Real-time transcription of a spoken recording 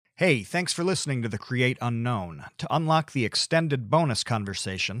Hey, thanks for listening to The Create Unknown. To unlock the extended bonus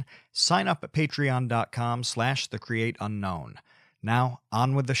conversation, sign up at patreon.com/thecreateunknown. Now,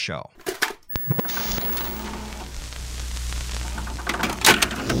 on with the show.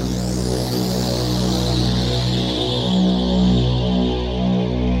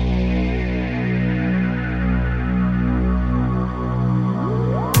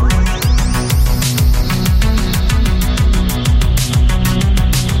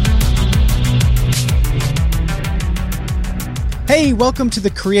 Hey, welcome to the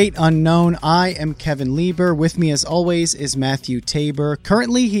Create Unknown. I am Kevin Lieber. With me, as always, is Matthew Tabor.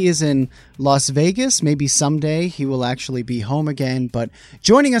 Currently, he is in Las Vegas. Maybe someday he will actually be home again. But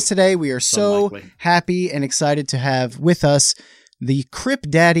joining us today, we are so happy and excited to have with us the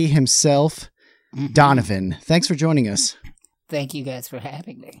CrippDaddy himself, Donovan. Thanks for joining us. Thank you guys for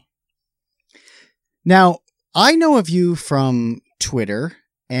having me. Now, I know of you from Twitter.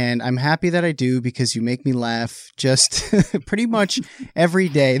 And I'm happy that I do because you make me laugh just pretty much every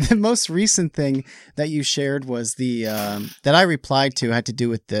day. The most recent thing that you shared was the that I replied to had to do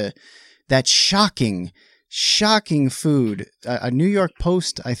with that shocking food. A New York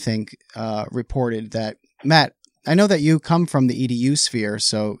Post, I think, reported that. Matt, I know that you come from the EDU sphere,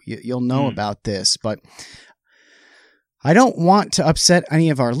 so you'll know about this, but I don't want to upset any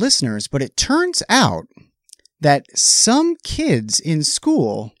of our listeners, but it turns out that some kids in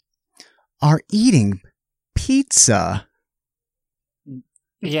school are eating pizza.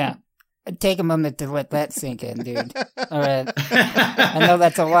 Yeah. Take a moment to let that sink in, dude. All right. I know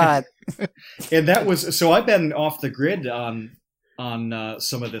that's a lot. And that was, so I've been off the grid on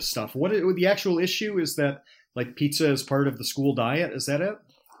some of this stuff. What the actual issue is that, like, pizza is part of the school diet? Is that it?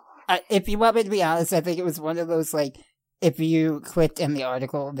 If you want me to be honest, I think it was one of those, like, if you clicked in the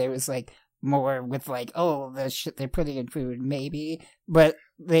article, there was, like, more with like, oh, the shit they're putting in food, maybe. But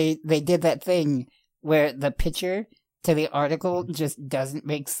they did that thing where the picture to the article just doesn't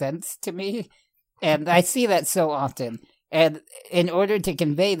make sense to me. And I see that so often. And in order to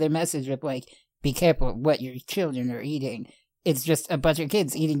convey their message of like, be careful what your children are eating, it's just a bunch of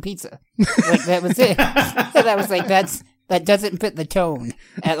kids eating pizza. Like, that was it. And I was like, that doesn't fit the tone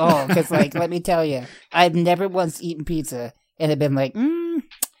at all. Because, like, let me tell you, I've never once eaten pizza and have been like,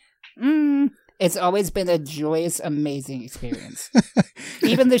 it's always been a joyous, amazing experience.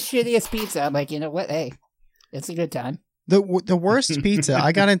 Even the shittiest pizza, I'm like, you know what? Hey, it's a good time. The worst pizza,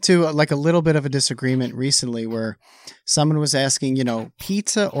 I got into like a little bit of a disagreement recently where someone was asking,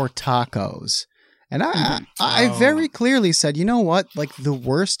 pizza or tacos? And I very clearly said, you know what? Like, the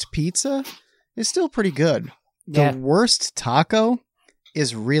worst pizza is still pretty good. The worst taco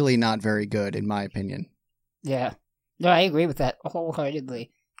is really not very good, in my opinion. Yeah. No, I agree with that wholeheartedly.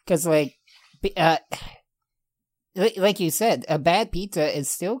 Because, like you said, a bad pizza is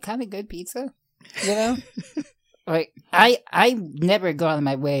still kind of good pizza, Like, I never go out of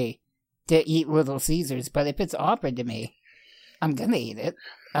my way to eat Little Caesars, but if it's offered to me, I'm gonna eat it.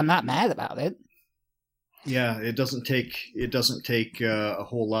 I'm not mad about it. Yeah, it doesn't take a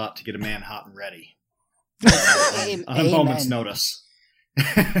whole lot to get a man hot and ready on a moment's notice.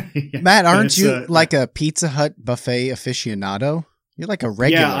 Yeah. Matt, aren't you like a Pizza Hut buffet aficionado? You're like a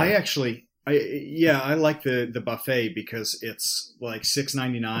regular. Yeah, I like the buffet because it's like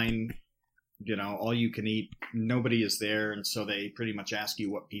 $6.99, all you can eat. Nobody is there, and so they pretty much ask you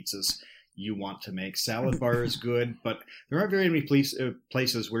what pizzas you want to make. Salad bar is good, but there aren't very many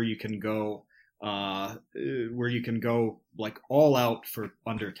places where you can go like all out for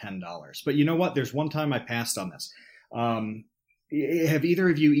under $10. But you know what? There's one time I passed on this. Have either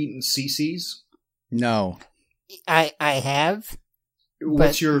of you eaten CC's? No. I have.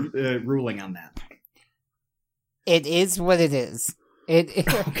 What's your ruling on that? It is what it is. Okay.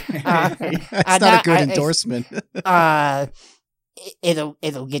 That's not a good endorsement.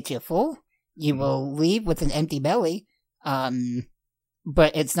 It'll get you full. You will leave with an empty belly.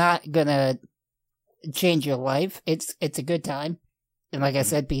 But it's not gonna change your life. It's a good time. And like I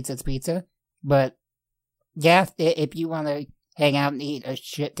said, pizza's pizza. But yeah, if you want to hang out and eat a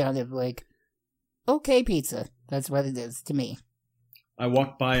shit ton of like, okay, pizza. That's what it is to me. I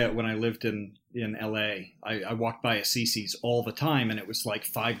walked by it when I lived in LA. I walked by a CC's all the time, and it was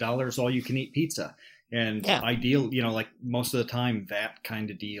like $5 all you can eat pizza. And ideal, like most of the time, that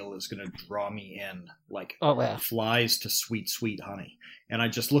kind of deal is going to draw me in like flies to sweet, sweet honey. And I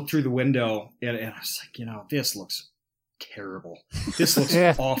just looked through the window and I was like, this looks terrible. This looks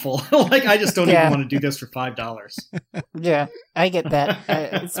awful. Like, I just don't even want to do this for $5. Yeah, I get that.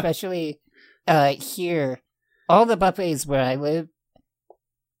 Especially here, all the buffets where I live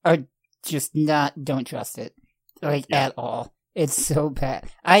are just don't trust it, at all. It's so bad.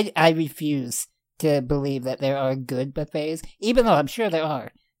 I refuse to believe that there are good buffets, even though I'm sure there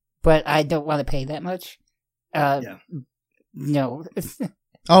are. But I don't want to pay that much. No.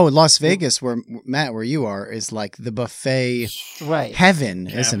 Oh, Las Vegas, where Matt, where you are, is like the buffet right. heaven,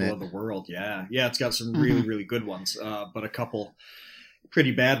 isn't it? Capital of the world, yeah. Yeah, it's got some really, really good ones, but a couple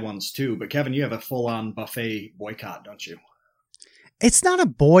pretty bad ones too. But Kevin, you have a full-on buffet boycott, don't you? It's not a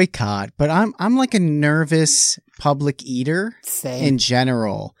boycott, but I'm like a nervous public eater in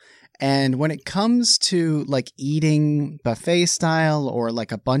general. And when it comes to like eating buffet style or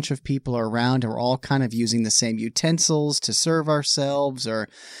like a bunch of people are around and we're all kind of using the same utensils to serve ourselves, or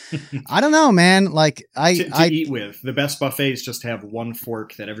I don't know, man. Like I eat with. The best buffets just have one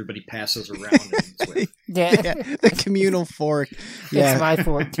fork that everybody passes around and eats with. Yeah. The communal fork. Yeah. It's my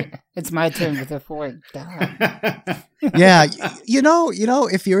fork. It's my turn with a fork. Yeah, you know,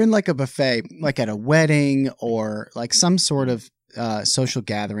 if you're in like a buffet, like at a wedding or like some sort of social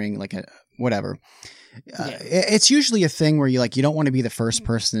gathering, like a whatever, it's usually a thing where you don't want to be the first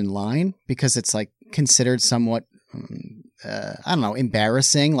person in line because it's like considered somewhat I don't know,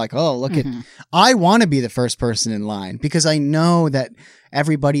 embarrassing. Like, oh, look at, I want to be the first person in line because I know that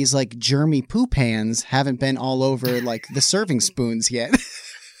everybody's like germy poop hands haven't been all over like the serving spoons yet.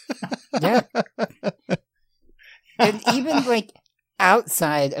 Yeah. And even like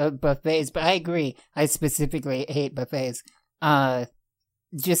outside of buffets, but I agree. I specifically hate buffets. I'm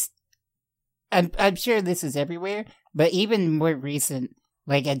sure this is everywhere, but even more recent,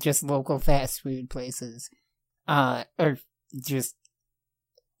 like at just local fast food places, or just,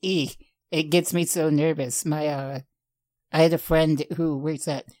 it gets me so nervous. I had a friend who works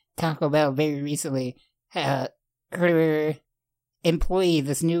at Taco Bell very recently. Her employee,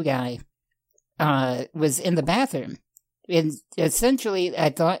 this new guy, was in the bathroom, and essentially,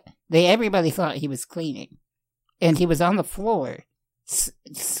 everybody thought he was cleaning, and he was on the floor,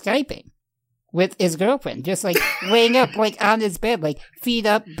 Skyping with his girlfriend, just like laying up, like on his bed, like feet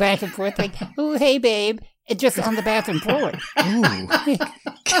up, back and forth, like, "Oh, hey, babe," and just on the bathroom floor. Ooh,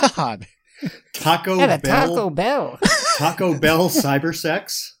 God. Taco Bell cyber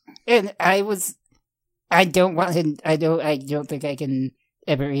sex. And I don't want him. I don't think I can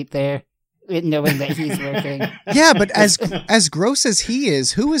ever eat there, knowing that he's working. Yeah, but as gross as he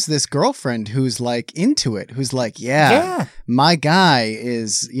is, who is this girlfriend who's like into it? Who's like, yeah. My guy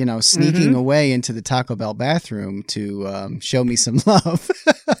is, sneaking away into the Taco Bell bathroom to show me some love.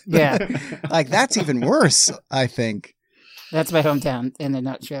 Yeah. Like, that's even worse, I think. That's my hometown in a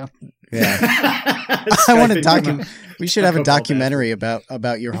nutshell. Yeah. I want to we should have a documentary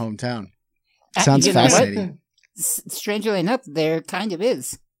about your hometown. Sounds fascinating. Strangely enough, there kind of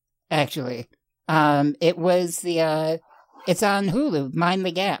is, actually. It was it's on Hulu, Mind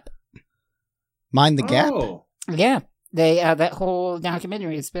the Gap. Mind the Gap? Oh. Yeah. That whole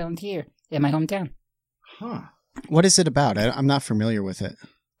documentary is filmed here in my hometown. Huh. What is it about? I'm not familiar with it.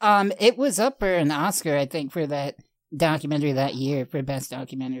 It was up for an Oscar, I think, for that documentary that year for Best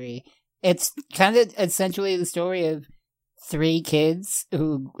Documentary. It's kind of essentially the story of 3 kids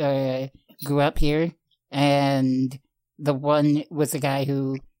who grew up here, and the one was the guy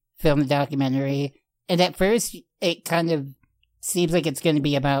who filmed the documentary. And at first, it kind of seems like it's going to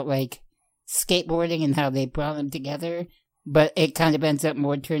be about like skateboarding and how they brought them together, but it kind of ends up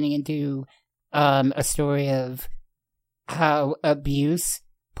more turning into a story of how abuse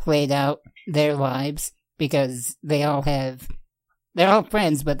played out their lives, because they're all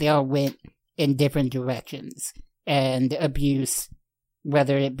friends, but they all went in different directions. And abuse,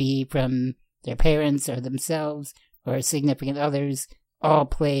 whether it be from their parents or themselves or significant others, all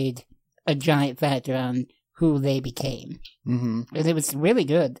played a giant factor on who they became. Mm-hmm. And it was really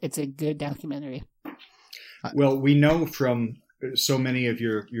good. It's a good documentary. Well, we know from so many of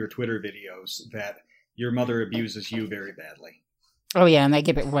your Twitter videos that your mother abuses you very badly. Oh, yeah, and I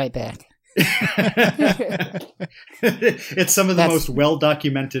give it right back. It's some of the most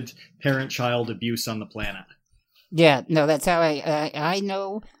well-documented parent-child abuse on the planet. Yeah, no, that's how I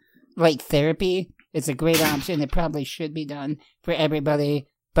know, like, therapy is a great option. It probably should be done for everybody.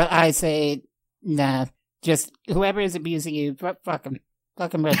 But I say, nah, just whoever is abusing you, fuck them.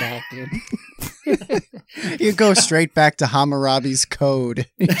 Fuck them right back, dude. You go straight back to Hammurabi's code.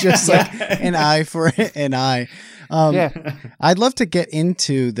 Just like an eye for an eye. I'd love to get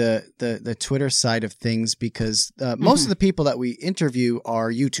into the Twitter side of things because most of the people that we interview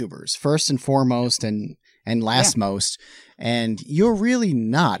are YouTubers, first and foremost, and last most. And you're really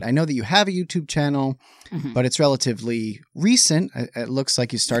not. I know that you have a YouTube channel, but it's relatively recent. It looks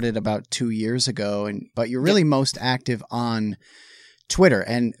like you started about 2 years ago, but you're really most active on Twitter.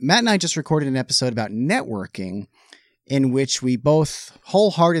 And Matt and I just recorded an episode about networking. in which we both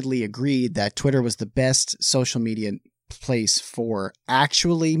wholeheartedly agreed that Twitter was the best social media place for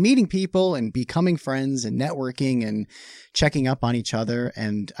actually meeting people and becoming friends and networking and checking up on each other.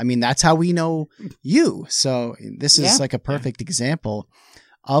 And I mean, that's how we know you. So this is like a perfect example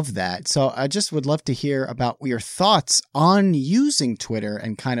of that. So I just would love to hear about your thoughts on using Twitter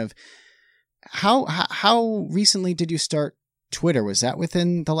and kind of how recently did you start Twitter? Was that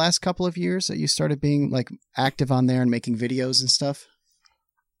within the last couple of years that you started being like active on there and making videos and stuff?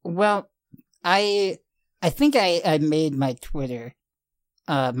 Well, I think I made my Twitter,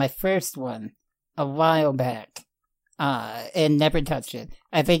 my first one, a while back, and never touched it.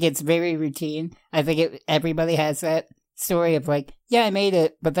 I think it's very routine. I think everybody has that story of like, yeah, I made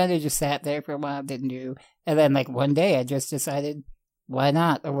it, but then it just sat there for a while, didn't do. And then like one day I just decided, why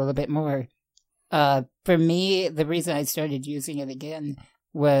not a little bit more? For me, the reason I started using it again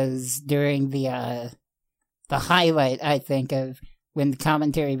was during the highlight, I think, of when the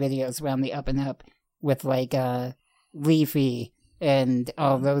commentary videos were on the up and up with like Leafy and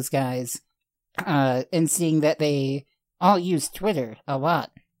all those guys, and seeing that they all use Twitter a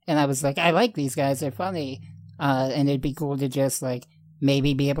lot. And I was like, I like these guys, they're funny. And it'd be cool to just like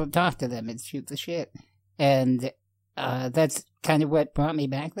maybe be able to talk to them and shoot the shit. And that's kind of what brought me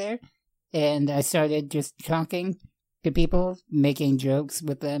back there. And I started just talking to people, making jokes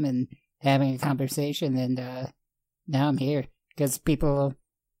with them and having a conversation. And now I'm here because people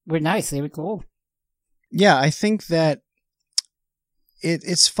were nice. They were cool. Yeah, I think that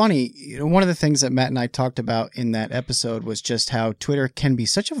it's funny. You know, one of the things that Matt and I talked about in that episode was just how Twitter can be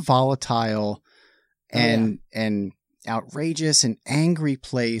such a volatile and outrageous and angry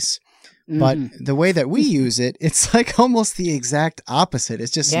place. But the way that we use it, it's like almost the exact opposite.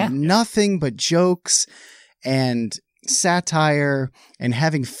 It's just nothing but jokes and satire and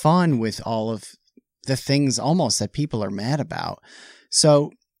having fun with all of the things almost that people are mad about.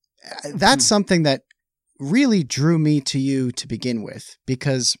 So that's something that really drew me to you to begin with,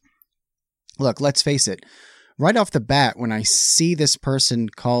 because look, let's face it, right off the bat, when I see this person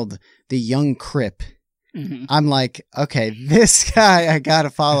called the Young Crip, I'm like, okay, this guy I gotta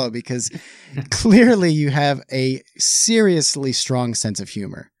follow because clearly you have a seriously strong sense of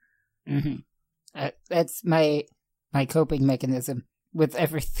humor. That's my coping mechanism with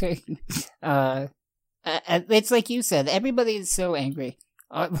everything. It's like you said, everybody is so angry.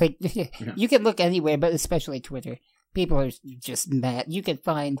 Like you can look anywhere, but especially Twitter. People are just mad. You can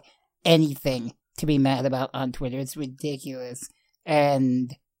find anything to be mad about on Twitter. It's ridiculous,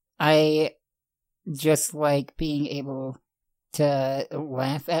 and I just like being able to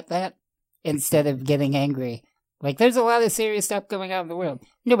laugh at that instead of getting angry. Like, there's a lot of serious stuff going on in the world.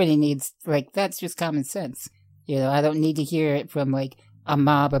 Nobody needs, like, that's just common sense. You know, I don't need to hear it from, like, a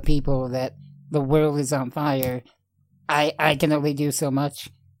mob of people that the world is on fire. I can only do so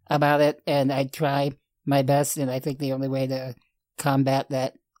much about it, and I try my best, and I think the only way to combat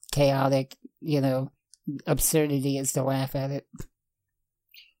that chaotic, you know, absurdity is to laugh at it.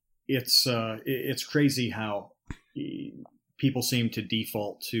 It's crazy how people seem to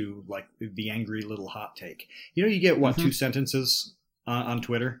default to like the angry little hot take. You know, you get two sentences on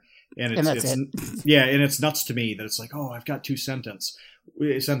Twitter, and that's it. Yeah, and it's nuts to me that it's like, oh, I've got 2 sentences.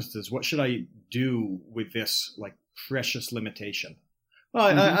 What should I do with this like precious limitation?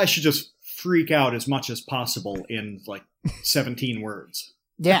 Well, I should just freak out as much as possible in like 17 words.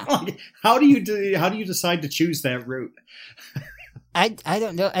 Yeah. Like, how do you decide to choose that route? I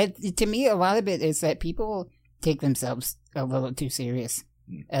don't know. To me, a lot of it is that people take themselves a little too serious.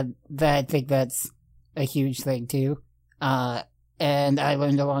 And I think that's a huge thing, too. And I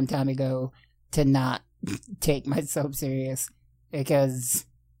learned a long time ago to not take myself serious. Because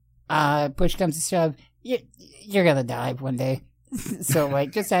push comes to shove, you're going to die one day. So,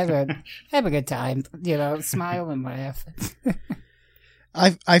 like, just have a good time. You know, smile and laugh.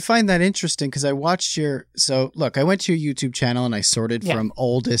 I find that interesting because I watched so look, I went to your YouTube channel and I sorted from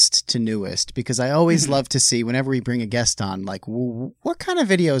oldest to newest because I always love to see whenever we bring a guest on, like what kind of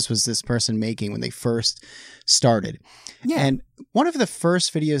videos was this person making when they first started? Yeah. And one of the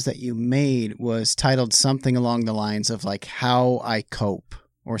first videos that you made was titled something along the lines of like how I cope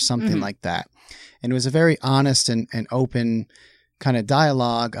or something like that. And it was a very honest and open kind of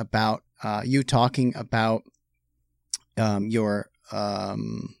dialogue about you talking about your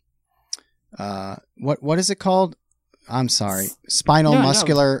what is it called? I'm sorry. Spinal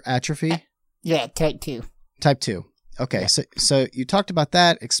muscular atrophy? Yeah, type 2. Type 2. Okay. Yeah. So you talked about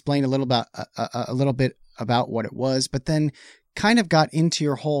that, explained a little bit about what it was, but then kind of got into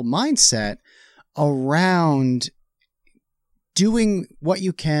your whole mindset around doing what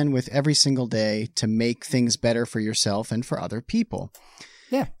you can with every single day to make things better for yourself and for other people.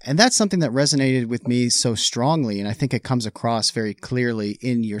 Yeah. And that's something that resonated with me so strongly. And I think it comes across very clearly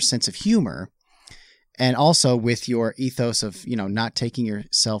in your sense of humor and also with your ethos of, not taking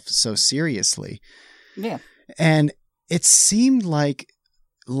yourself so seriously. Yeah. And it seemed like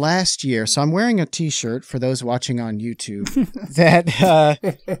last year, so I'm wearing a t-shirt for those watching on YouTube that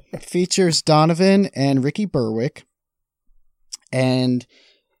features Donovan and Ricky Berwick. And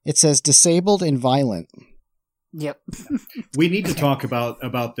it says disabled and violent. Yep. We need to talk about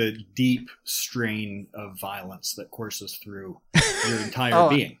the deep strain of violence that courses through your entire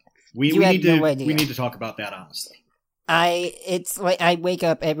being. We need to talk about that honestly. It's like I wake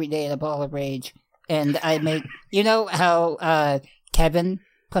up every day in a ball of rage, and I make how Kevin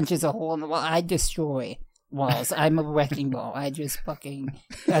punches a hole in the wall. I destroy walls. I'm a wrecking ball. I just fucking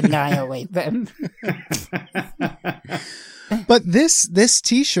annihilate them. But this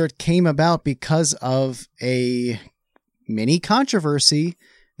t-shirt came about because of a mini controversy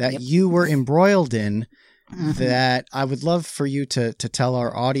that you were embroiled in that I would love for you to tell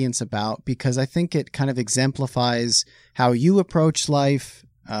our audience about, because I think it kind of exemplifies how you approach life,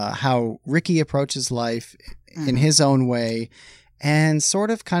 how Ricky approaches life in his own way, and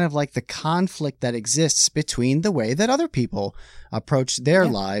sort of kind of like the conflict that exists between the way that other people approach their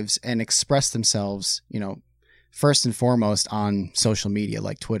lives and express themselves, first and foremost on social media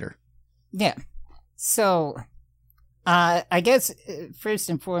like Twitter. Yeah. So, I guess first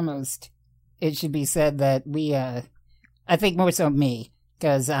and foremost, it should be said that I think more so me,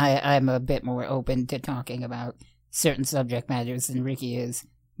 because I'm a bit more open to talking about certain subject matters than Ricky is.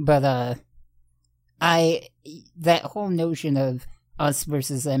 But, that whole notion of us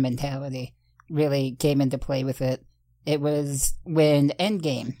versus them mentality really came into play with it. It was when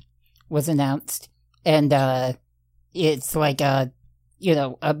Endgame was announced, and it's like a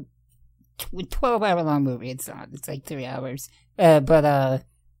 12-hour long movie. It's not. It's like 3 hours. But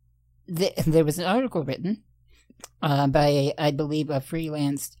there was an article written by, I believe, a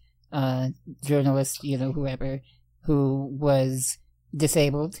freelance journalist, whoever, who was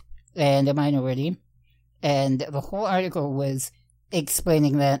disabled and a minority, and the whole article was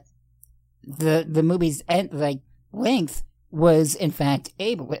explaining that the movie's length was in fact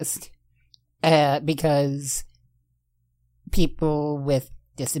ableist, because people with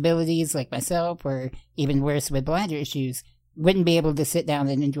disabilities like myself, or even worse with bladder issues, wouldn't be able to sit down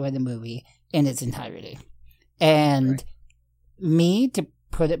and enjoy the movie in its entirety. And me, to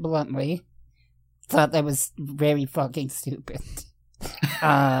put it bluntly, thought that was very fucking stupid.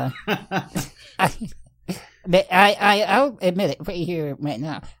 I'll admit it right here, right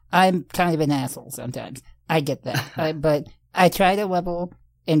now. I'm kind of an asshole sometimes. I get that. But I try to level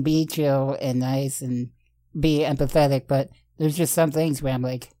and be chill and nice and be empathetic, but there's just some things where I'm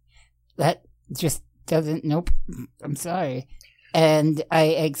like, that just doesn't, nope, I'm sorry. And I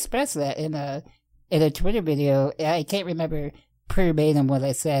expressed that in a Twitter video. I can't remember verbatim what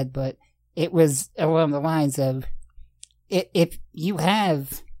I said, but it was along the lines of, if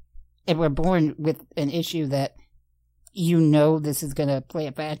we're born with an issue that this is going to play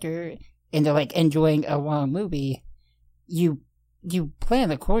a factor into enjoying a long movie, you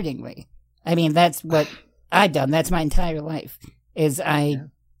plan accordingly. I mean, that's what I've done. That's my entire life. Is I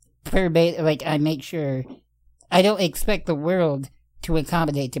make sure I don't expect the world to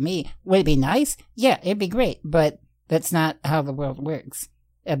accommodate to me. Would it be nice? Yeah, it'd be great, but that's not how the world works.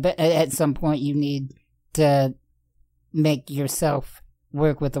 At some point, you need to make yourself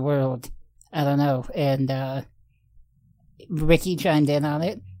work with the world. I don't know. And Ricky chimed in on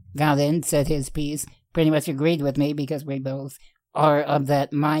it, got in, said his piece, pretty much agreed with me because we both are of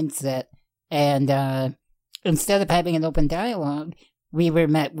that mindset. And instead of having an open dialogue, we were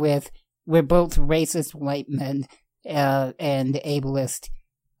met with, we're both racist white men and ableist,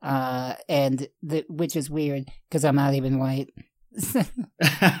 which is weird because I'm not even white.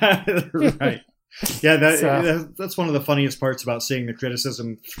 Right. Yeah, that's one of the funniest parts about seeing the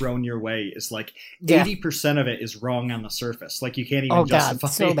criticism thrown your way is 80% of it is wrong on the surface. You can't even justify.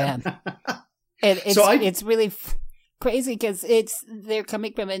 God, so bad. And it's really crazy because they're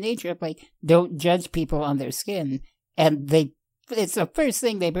coming from a nature of don't judge people on their skin, and it's the first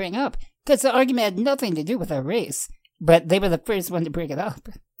thing they bring up because the argument had nothing to do with our race, but they were the first one to bring it up.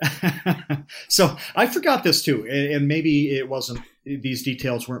 So I forgot this too, and maybe it wasn't, these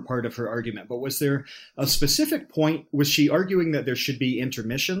details weren't part of her argument, but was there a specific point? Was she arguing that there should be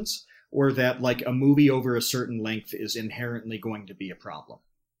intermissions, or that a movie over a certain length is inherently going to be a problem?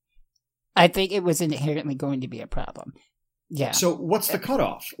 I think it was inherently going to be a problem. Yeah. So what's the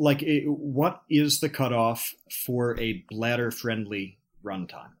cutoff? Like, what is the cutoff for a bladder-friendly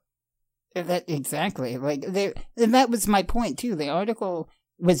runtime? That exactly. Like, and that was my point too. The article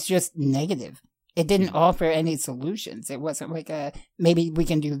was just negative. It didn't offer any solutions. It wasn't like maybe we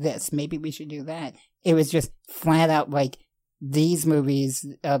can do this, maybe we should do that. It was just flat out like, these movies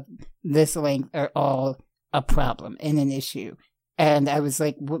of this length are all a problem and an issue. And I was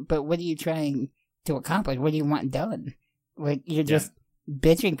like, but what are you trying to accomplish? What do you want done? Like, you're just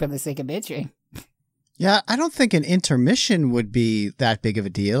bitching for the sake of bitching. Yeah, I don't think an intermission would be that big of a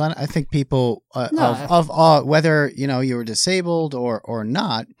deal. And I think people whether, you were disabled or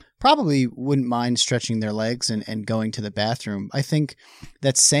not, probably wouldn't mind stretching their legs and going to the bathroom. I think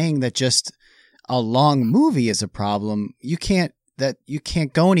that saying that just a long movie is a problem, you can't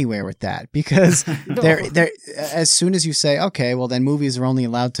go anywhere with that, because as soon as you say, okay, well then movies are only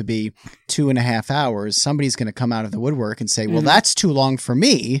allowed to be 2.5 hours, somebody's going to come out of the woodwork and say, well, that's too long for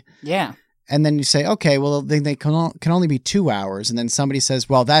me. Yeah. And then you say, okay, well, they can only be 2 hours. And then somebody says,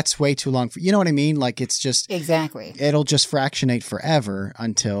 well, that's way too long. You know what I mean? Like, it's just... Exactly. It'll just fractionate forever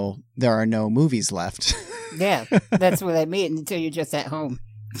until there are no movies left. Yeah, that's what I mean, until you're just at home.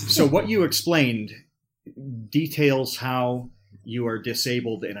 So what you explained details how you are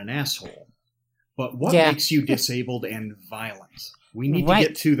disabled and an asshole. But what makes you disabled and violent? We need to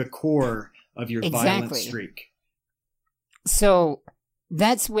get to the core of your violent streak. So...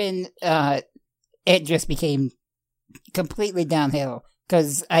 that's when it just became completely downhill.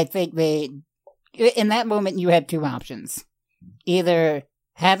 Because I think in that moment, you had two options. Either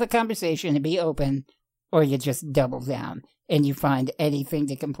have a conversation and be open, or you just double down and you find anything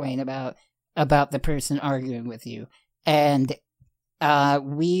to complain about the person arguing with you. And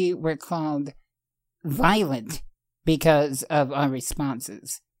we were called violent because of our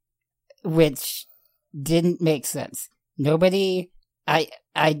responses, which didn't make sense.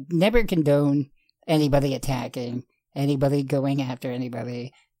 I never condone anybody attacking, anybody going after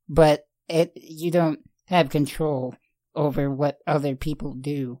anybody, but you don't have control over what other people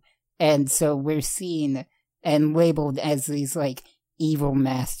do. And so we're seen and labeled as these, like, evil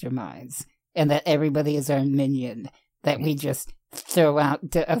masterminds, and that everybody is our minion that we just throw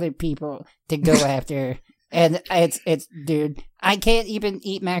out to other people to go after. And it's, dude, I can't even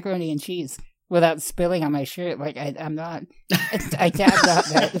eat macaroni and cheese without spilling on my shirt. Like, I'm not that.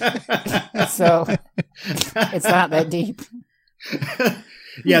 So it's not that deep.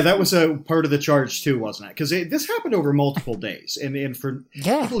 Yeah, that was a part of the charge too, wasn't it? Because this happened over multiple days. And for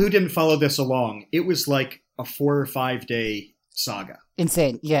people who didn't follow this along, it was like a 4 or 5 day saga.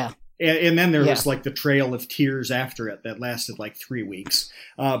 Insane, yeah. And then there was like the trail of tears after it that lasted like 3 weeks.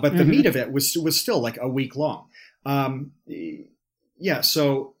 But the meat of it was still like a week long.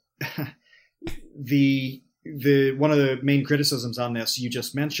 So... The one of the main criticisms on this you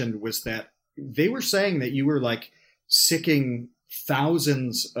just mentioned was that they were saying that you were like sicking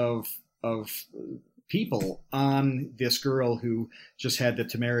thousands of people on this girl who just had the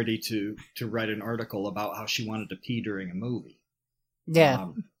temerity to write an article about how she wanted to pee during a movie. Yeah.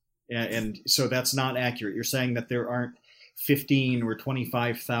 And so that's not accurate. You're saying that there aren't 15 or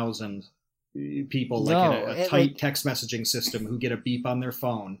 25,000 people in a tight text messaging system who get a beep on their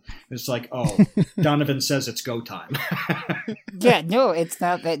phone. It's like, oh, Donovan says it's go time. Yeah, no, it's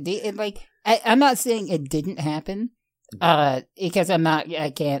not that deep. I'm not saying it didn't happen, because I'm not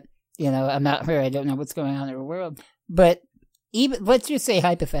her. I don't know what's going on in her world. But even let's just say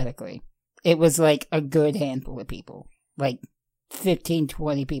hypothetically, it was like a good handful of people, like 15,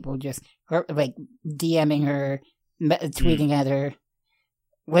 20 people, just like DMing her, tweeting at her.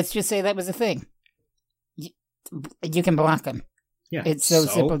 Let's just say that was a thing. You can block them. Yeah, it's so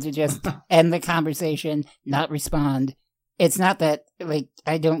simple to just end the conversation, not respond. It's not that, like,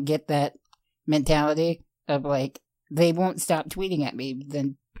 I don't get that mentality of, like, they won't stop tweeting at me,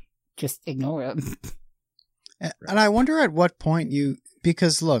 then just ignore them. And I wonder at what point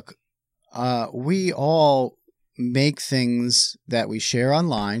because look, we all make things that we share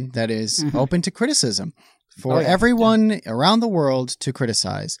online that is open to criticism. For everyone around the world to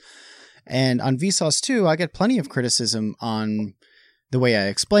criticize. And on Vsauce too, I get plenty of criticism on the way I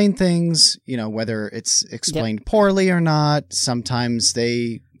explain things, whether it's explained poorly or not. Sometimes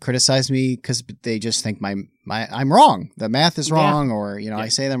they criticize me because they just think I'm wrong. The math is wrong, or, I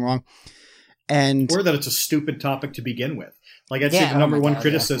say them wrong. Or that it's a stupid topic to begin with. Like, I'd say the number one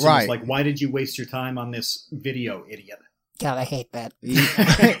criticism is like, why did you waste your time on this video, idiot? God, I hate that.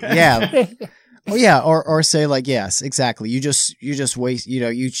 Yeah. Oh yeah, or say like, yes, exactly. You just waste,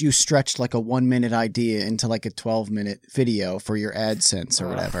 you stretched like a 1 minute idea into like a 12-minute video for your AdSense or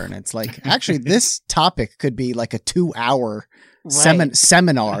whatever, and it's like, actually, this topic could be like a 2-hour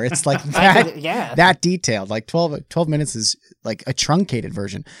seminar. It's like that detailed. Like 12 minutes is like a truncated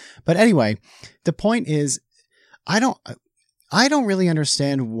version. But anyway, the point is, I don't really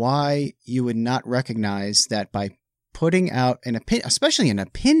understand why you would not recognize that by putting out an opinion, especially an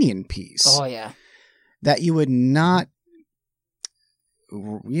opinion piece. Oh yeah. That you would not,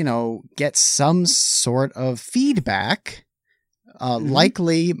 get some sort of feedback,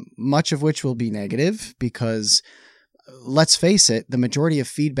 likely much of which will be negative, because let's face it, the majority of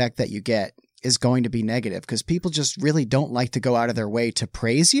feedback that you get is going to be negative, because people just really don't like to go out of their way to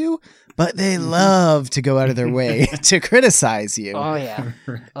praise you, but they love to go out of their way to criticize you. Oh yeah.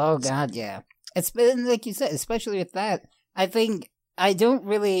 Oh God, yeah. It's been, like you said, especially with that, I think I don't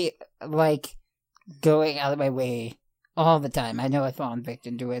really like going out of my way all the time. I know I've fallen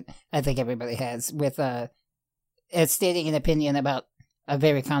victim to it. I think everybody has, with stating an opinion about a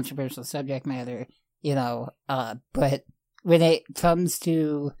very controversial subject matter, but when it comes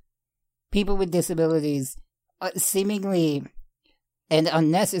to people with disabilities seemingly and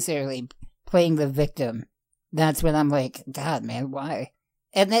unnecessarily playing the victim, that's when I'm like, God, man, why?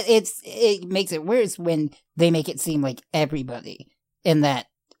 And that it makes it worse when they make it seem like everybody in that,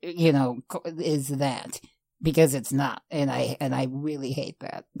 is that, because it's not. And I really hate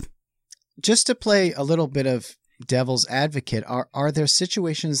that. Just to play a little bit of devil's advocate, are there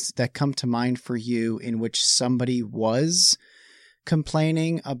situations that come to mind for you in which somebody was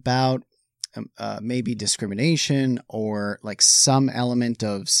complaining about maybe discrimination or like some element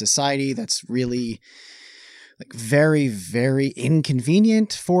of society that's really like very, very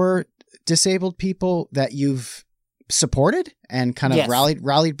inconvenient for disabled people that you've supported and kind of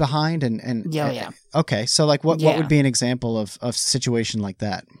rallied behind and okay, so like what would be an example of a situation like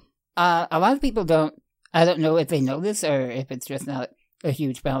that? A lot of people I don't know if they know this or if it's just not a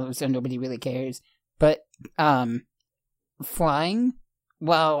huge problem, so nobody really cares, but flying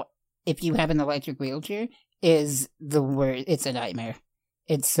if you have an electric wheelchair is the word. It's a nightmare.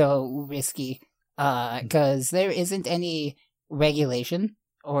 It's so risky. Because there isn't any regulation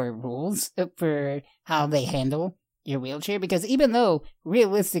or rules for how they handle your wheelchair. Because even though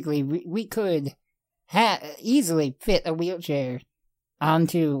realistically we could easily fit a wheelchair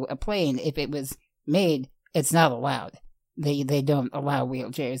onto a plane if it was made, it's not allowed. They don't allow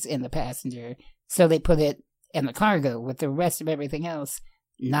wheelchairs in the passenger, so they put it in the cargo with the rest of everything else,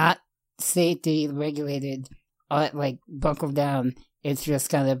 not safety regulated, like buckled down. It's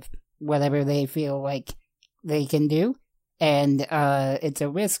just kind of whatever they feel like they can do, and it's a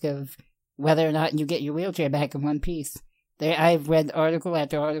risk of whether or not you get your wheelchair back in one piece. I've read article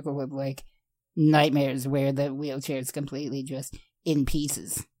after article of like nightmares where the wheelchair is completely just in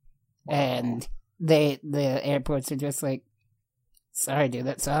pieces, and the airports are just like, sorry dude,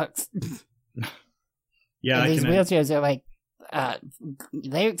 that sucks. Yeah, and these wheelchairs are like,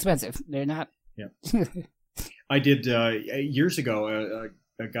 they're expensive. They're not. Yeah. I did years ago.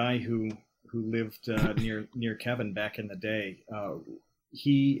 A guy who lived near Kevin back in the day.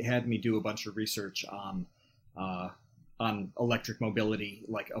 He had me do a bunch of research on electric mobility,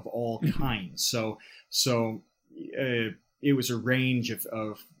 like of all kinds. So it was a range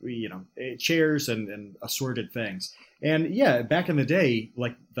of chairs and assorted things. And yeah, back in the day,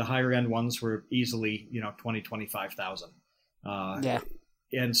 like the higher end ones were easily 25,000. Yeah.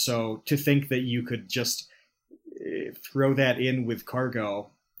 And so to think that you could just throw that in with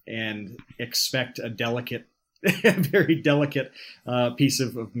cargo and expect a very delicate piece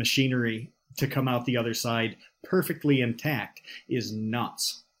of machinery to come out the other side perfectly intact is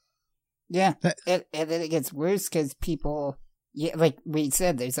nuts. Yeah, and then it gets worse because people, like we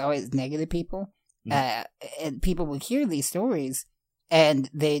said, there's always negative people, and people will hear these stories, and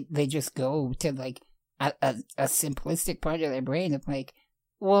they just go to like a simplistic part of their brain of like,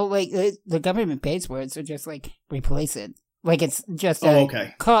 well, like the government pays for it, so just like replace it. Like it's just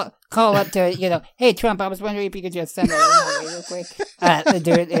call up to hey Trump, I was wondering if you could just send that real quick.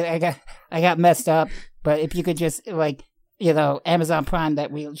 Dude, I got messed up, but if you could just like Amazon Prime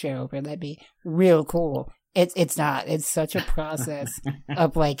that wheelchair over, that'd be real cool. It's not. It's such a process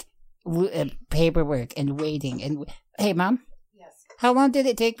of like paperwork and waiting. And hey, Mom. Yes. How long did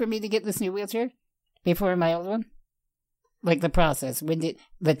it take for me to get this new wheelchair before my old one? Like the process. When did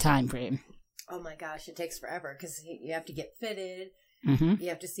the time frame? Oh my gosh, it takes forever because you have to get fitted. Mm-hmm. You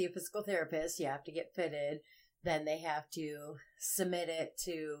have to see a physical therapist. You have to get fitted. Then they have to submit it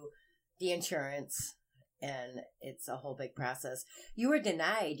to the insurance. and it's a whole big process. You were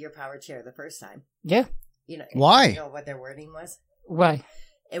denied your power chair the first time. Yeah. Why? You know what their wording was? Why?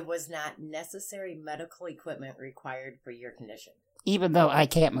 It was not necessary medical equipment required for your condition. Even though I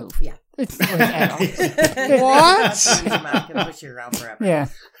can't move. Yeah. It's like, at all. What? Your mom can push you around forever. Yeah.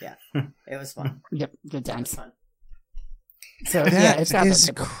 Yeah. It was fun. Yep. Good It was times. fun. So That yeah, it's not that is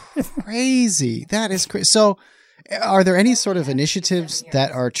simple. crazy. That is crazy. So, are there any sort of initiatives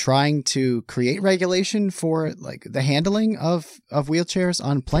that are trying to create regulation for like the handling of wheelchairs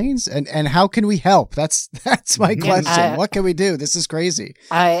on planes? And how can we help? That's my question. What can we do? This is crazy.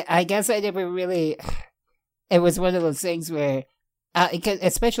 I guess I never really. It was one of those things where,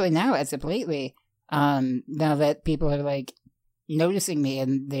 especially now as of lately, now that people are like noticing me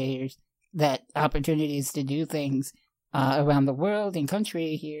and there's that opportunities to do things around the world and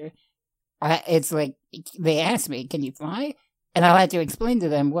country here, it's like they ask me, "Can you fly?" And I'll have to explain to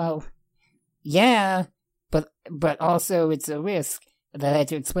them, "Well, yeah, but also it's a risk." That I had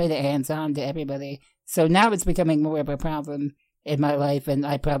to explain it hands on to everybody. So now it's becoming more of a problem in my life, and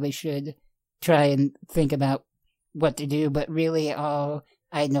I probably should try and think about what to do. But really, all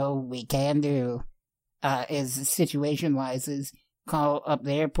I know we can do is situation-wise is call up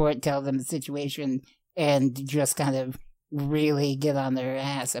the airport, tell them the situation, and just kind of really get on their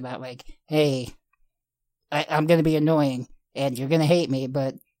ass about like, hey, I'm going to be annoying and you're going to hate me,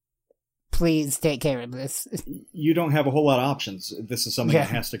 but please take care of this. You don't have a whole lot of options. This is something that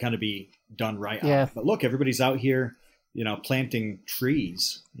has to kind of be done right. Yeah. But look, everybody's out here, planting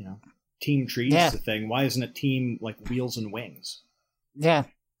trees, team trees is the thing. Why isn't it team like wheels and wings? Yeah.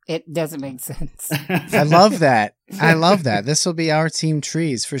 It doesn't make sense. I love that. This will be our team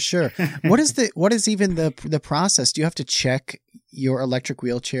trees for sure. What is even the process? Do you have to check your electric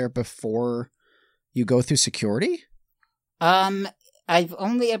wheelchair before you go through security? I've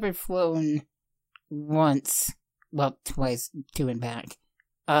only ever flown once, well, twice, to and back.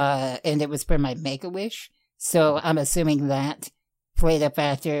 And it was for my Make-A-Wish. So I'm assuming that played a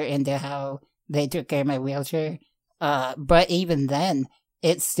factor into how they took care of my wheelchair. But even then,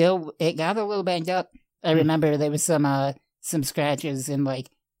 it got a little banged up. I remember there was some scratches and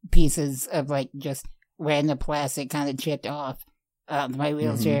like pieces of like just random plastic kind of chipped off my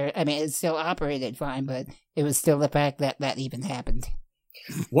wheelchair. Mm-hmm. I mean, it still operated fine, but it was still the fact that even happened.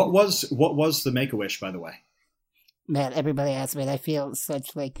 What was the Make-A-Wish, by the way? Man, everybody asks me, and I feel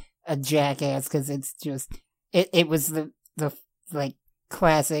such like a jackass because it's just it was the like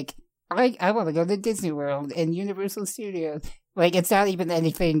classic. I want to go to Disney World and Universal Studios. Like, it's not even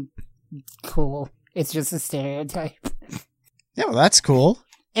anything cool. It's just a stereotype. Yeah, well, that's cool.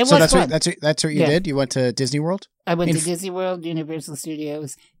 It so was fun. That's what you did? You went to Disney World? I went to Disney World, Universal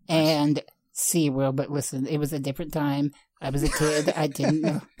Studios, and SeaWorld. But listen, it was a different time. I was a kid. I didn't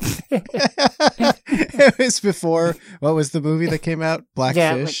know. It was before, what was the movie that came out?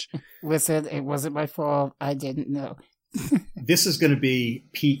 Blackfish? Yeah, listen, it wasn't my fault. I didn't know. This is going to be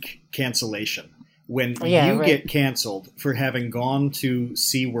peak cancellation. When get canceled for having gone to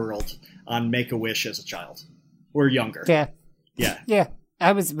SeaWorld on Make-A-Wish as a child or younger. Yeah.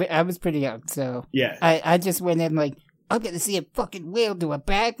 I was pretty young, so yeah. I just went in like, I'm going to see a fucking whale do a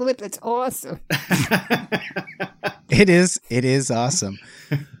backflip. That's awesome. It is awesome.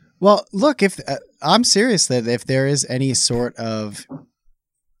 Well, look, if I'm serious that if there is any sort of,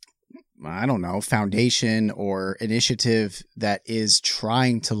 I don't know, foundation or initiative that is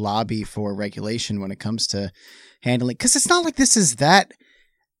trying to lobby for regulation when it comes to handling, because it's not like this is that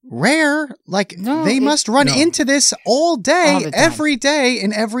rare. Like, they must run into this all day, every day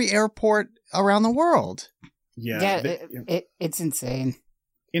in every airport around the world. Yeah, it's insane.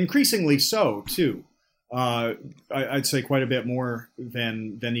 Increasingly so, too. I'd say quite a bit more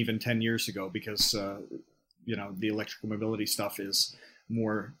than even 10 years ago because, the electrical mobility stuff is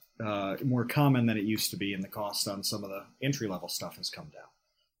more common than it used to be, and the cost on some of the entry-level stuff has come down.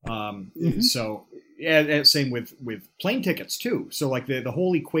 So, yeah, same with plane tickets, too. So, like, the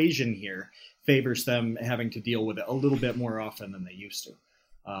whole equation here favors them having to deal with it a little bit more often than they used to.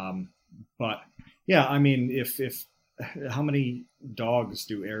 But, yeah, I mean, if how many dogs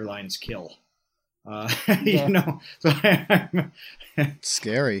do airlines kill? So It's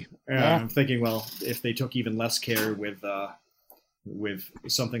scary. I'm thinking, well, if they took even less care with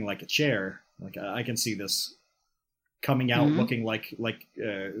something like a chair, like I can see this coming out looking like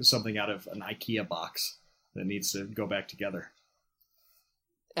something out of an IKEA box that needs to go back together.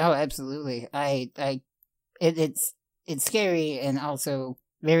 Oh, absolutely. It's scary and also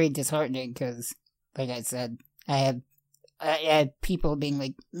very disheartening because, like I said, I had people being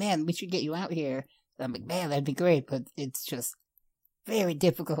like, "Man, we should get you out here." And I'm like, "Man, that'd be great," but it's just very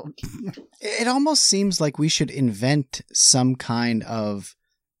difficult. It almost seems like we should invent some kind of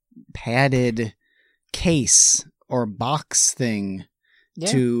padded case or box thing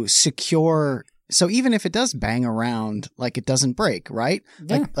to secure. So even if it does bang around, like it doesn't break, right?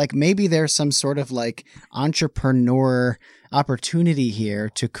 Yeah. Like maybe there's some sort of like entrepreneur opportunity here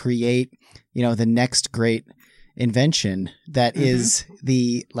to create, the next great invention that is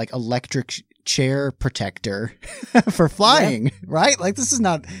the like electric chair protector for flying, right? Like this is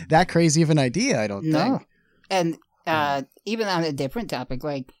not that crazy of an idea, I don't think. And even on a different topic,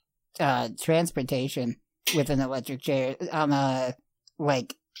 like transportation with an electric chair on a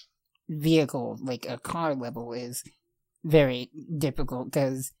like vehicle, like a car level, is very difficult.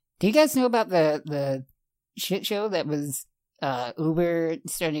 Because do you guys know about the shit show that was Uber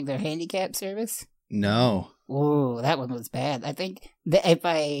starting their handicap service? No. Oh, that one was bad. I think that if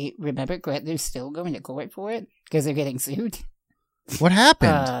I remember correct, they're still going to court for it because they're getting sued. What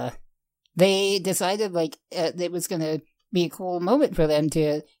happened? They decided like it was going to be a cool moment for them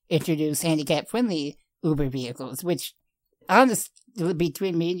to introduce handicap-friendly Uber vehicles, which, honestly,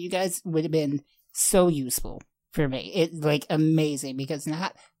 between me and you guys, would have been so useful for me. It's like amazing because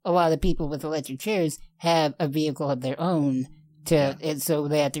not a lot of people with electric chairs have a vehicle of their own. And so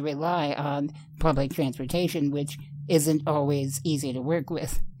they have to rely on public transportation, which isn't always easy to work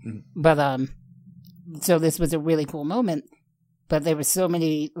with. Mm-hmm. But so this was a really cool moment, but there were so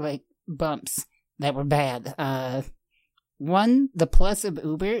many like bumps that were bad. One, the plus of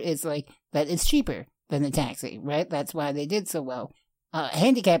Uber is like that it's cheaper than the taxi, right? That's why they did so well.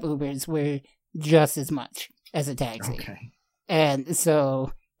 Handicap Ubers were just as much as a taxi, and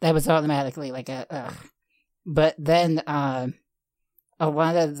so that was automatically like a. But then a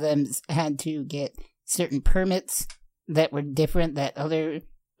lot of them had to get certain permits that were different that other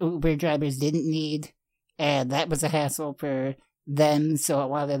Uber drivers didn't need, and that was a hassle for them, so a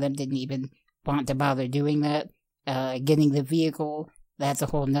lot of them didn't even want to bother doing that. Getting the vehicle, that's a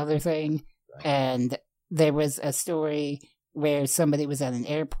whole nother thing. Right. And there was a story where somebody was at an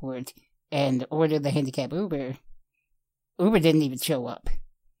airport and ordered the handicap Uber. Uber didn't even show up.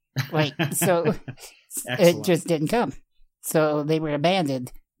 Like, so it just didn't come. So they were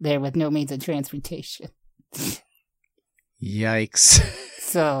abandoned there with no means of transportation. Yikes.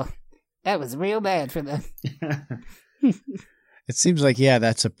 So that was real bad for them. It seems like,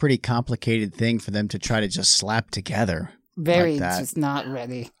 that's a pretty complicated thing for them to try to just slap together. Very, like just not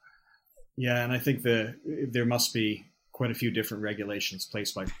ready. Yeah, and I think there must be quite a few different regulations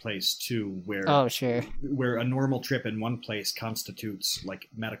place by place too, where where a normal trip in one place constitutes like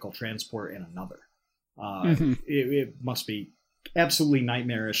medical transport in another. It must be absolutely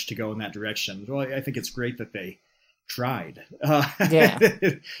nightmarish to go in that direction. Well, I think it's great that they tried.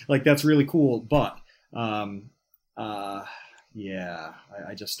 Like that's really cool, but I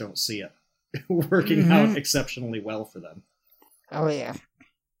just don't see it working out exceptionally well for them. Oh yeah.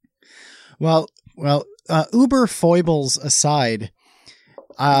 Well, Uber foibles aside,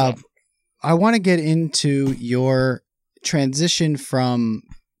 I want to get into your transition from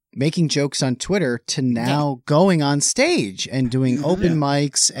making jokes on Twitter to now going on stage and doing open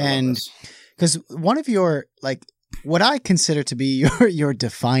mics, and because one of your like what I consider to be your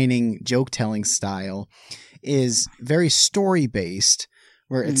defining joke telling style is very story based,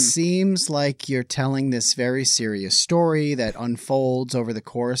 where it seems like you're telling this very serious story that unfolds over the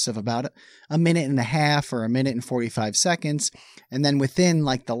course of about a minute and a half or a minute and 45 seconds. And then within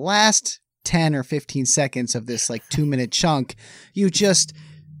like the last 10 or 15 seconds of this like 2-minute chunk, you just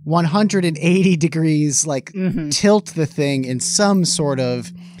 180 degrees like tilt the thing in some sort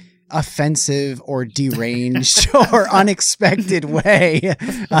of offensive or deranged or unexpected way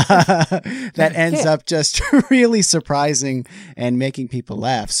that ends up just really surprising and making people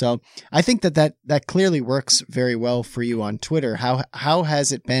laugh. So I think that clearly works very well for you on Twitter. How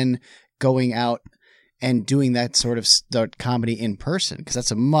has it been going out and doing that sort of comedy in person? Because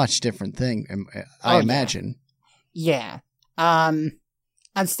that's a much different thing, I imagine. Yeah. I'm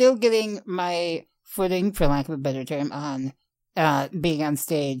still getting my footing, for lack of a better term, on being on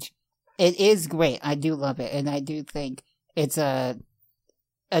stage. It is great. I do love it. And I do think it's a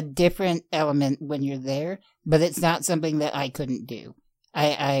different element when you're there, but it's not something that I couldn't do.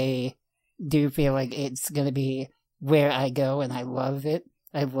 I do feel like it's going to be where I go, and I love it.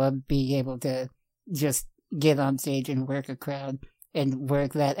 I love being able to just get on stage and work a crowd and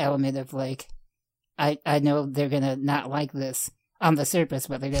work that element of like, I know they're going to not like this on the surface,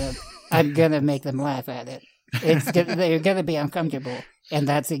 but I'm going to make them laugh at it. They're going to be uncomfortable, and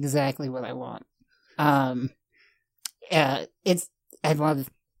that's exactly what I want. I love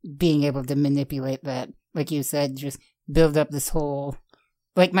being able to manipulate that, like you said, just build up this whole,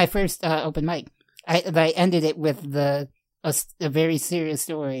 like my first open mic. I ended it with a very serious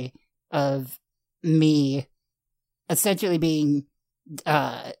story of me essentially being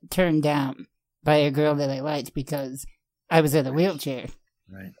turned down by a girl that I liked because I was in a wheelchair.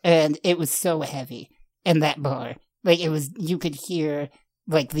 Right. And it was so heavy in that bar. Like, it was, you could hear,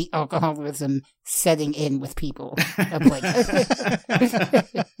 like, the alcoholism setting in with people. Of, like,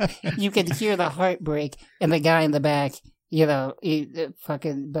 you could hear the heartbreak and the guy in the back, you know,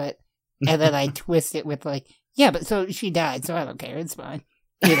 but, and then I twist it with, like, yeah, but so she died, so I don't care, it's fine.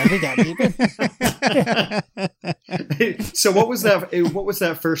 You know, we got people. So what was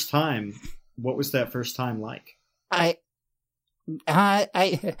that first time? What was that first time like?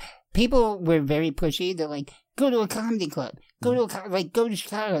 People were very pushy. They're like, go to a comedy club, go to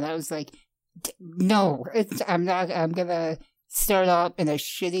Chicago. And I was like, no, I'm not. I'm gonna start off in a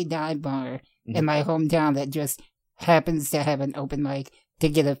shitty dive bar in my hometown that just happens to have an open mic to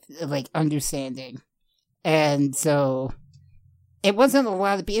get a understanding. And so it wasn't a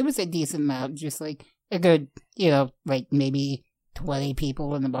lot of people. It was a decent amount, just like a good, like maybe 20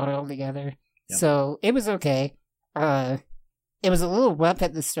 people in the bar altogether. Yep. So it was okay. It was a little rough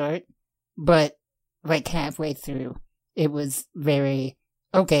at the start, but like halfway through, it was very,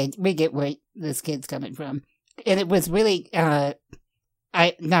 okay, we get where this kid's coming from. And it was really, not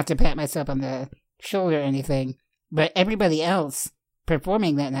to pat myself on the shoulder or anything, but everybody else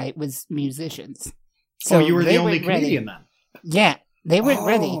performing that night was musicians. So you were the only comedian then? Yeah, they weren't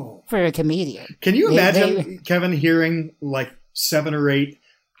ready for a comedian. Can you imagine, Kevin, hearing like 7 or 8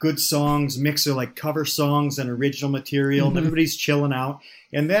 good songs, mix of like cover songs and original material, and everybody's chilling out.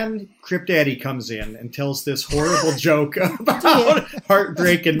 And then CrippDaddy comes in and tells this horrible joke about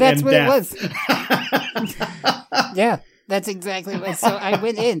heartbreak and death. That's what it was. Yeah, that's exactly what it was. So I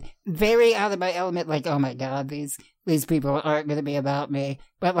went in very out of my element, like, oh my God, these people aren't going to be about me.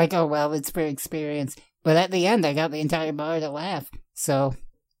 But like, oh well, it's for experience. But at the end, I got the entire bar to laugh. So...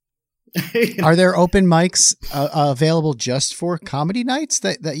 Are there open mics available just for comedy nights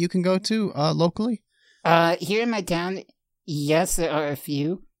that you can go to locally? Here in my town, yes, there are a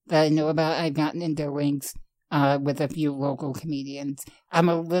few that I know about. I've gotten into links with a few local comedians. I'm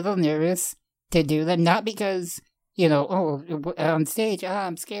a little nervous to do them, not because, on stage,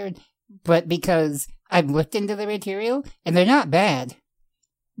 I'm scared, but because I've looked into the material and they're not bad.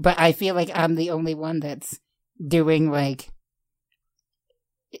 But I feel like I'm the only one that's doing like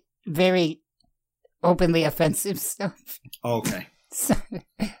very openly offensive stuff. Okay.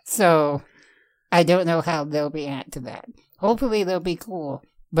 So I don't know how they'll react to that. Hopefully they'll be cool,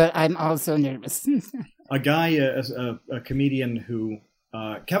 but I'm also nervous. A guy, a comedian who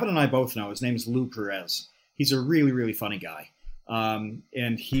Kevin and I both know, his name's Lou Perez. He's a really, really funny guy.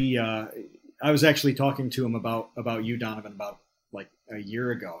 And he, I was actually talking to him about you, Donovan, about like a year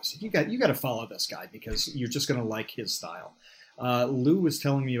ago. I said, you got to follow this guy because you're just going to like his style. Lou was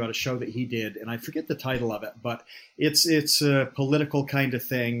telling me about a show that he did, and I forget the title of it, but it's a political kind of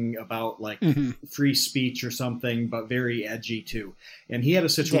thing about like free speech or something, but very edgy too. And he had a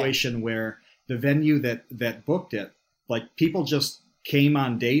situation where the venue that booked it, like people just came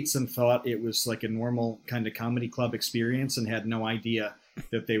on dates and thought it was like a normal kind of comedy club experience and had no idea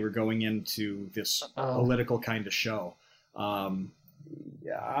that they were going into this political kind of show.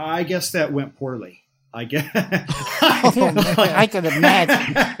 I guess that went poorly. I guess. I could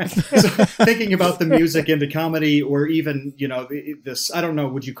imagine. So thinking about the music into comedy, or even this, I don't know.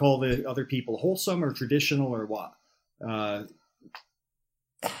 Would you call the other people wholesome or traditional or what? Or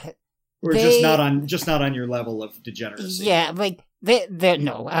just not on your level of degeneracy? Yeah, like they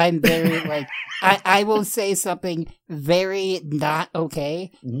no. I'm very like I will say something very not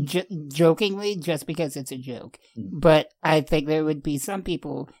okay, jokingly, just because it's a joke. But I think there would be some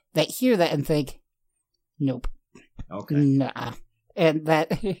people that hear that and think, nope. Okay. Nah. And that,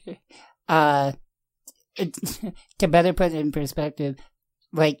 to better put it in perspective,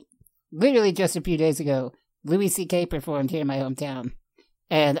 like, literally just a few days ago, Louis C.K. performed here in my hometown.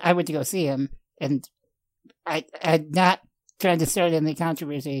 And I went to go see him, and I'm not trying to start any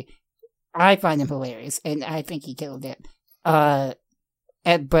controversy. I find him hilarious, and I think he killed it.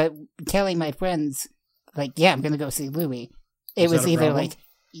 But telling my friends, like, yeah, I'm going to go see Louis, it was either problem? Like,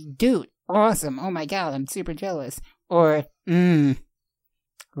 dude, awesome, oh my God, I'm super jealous, or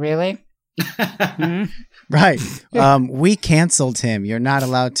really? Right. We canceled him. You're not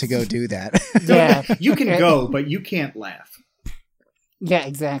allowed to go do that. Yeah. You can go, but you can't laugh. Yeah,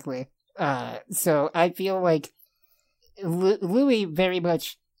 exactly. So I feel like Louis very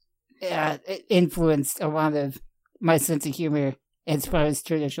much influenced a lot of my sense of humor as far as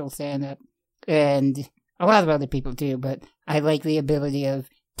traditional stand-up. And a lot of other people do, but I like the ability of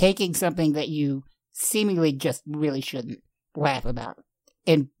taking something that you seemingly just really shouldn't laugh about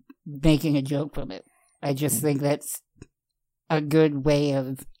and making a joke from it. I just think that's a good way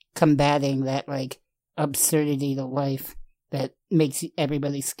of combating that, like, absurdity to life that makes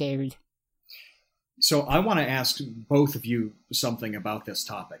everybody scared. So I want to ask both of you something about this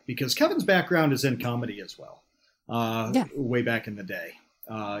topic, because Kevin's background is in comedy as well. Way back in the day.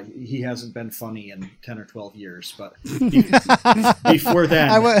 He hasn't been funny in 10 or 12 years, but before then...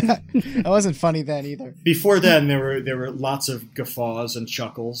 I wasn't funny then either. Before then, there were lots of guffaws and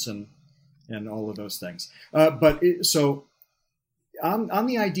chuckles and all of those things. So on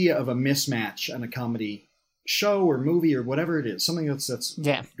the idea of a mismatch on a comedy show or movie or whatever it is, something that's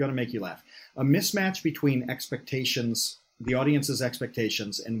going to make you laugh, a mismatch between expectations, the audience's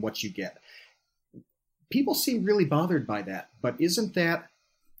expectations, and what you get. People seem really bothered by that, but isn't that,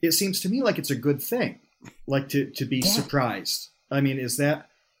 it seems to me like it's a good thing, like to be surprised. I mean, is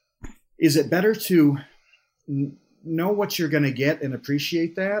it better to know what you're going to get and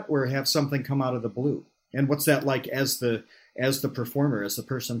appreciate that, or have something come out of the blue? And what's that like as the performer, as the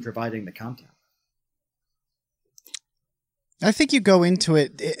person providing the content? I think you go into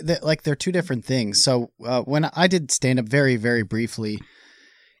it like they're two different things. So when I did stand-up very, very briefly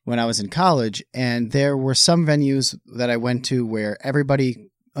when I was in college, and there were some venues that I went to where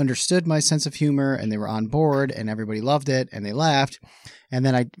everybody understood my sense of humor and they were on board and everybody loved it and they laughed. And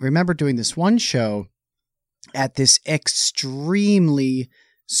then I remember doing this one show at this extremely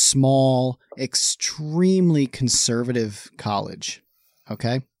small, extremely conservative college.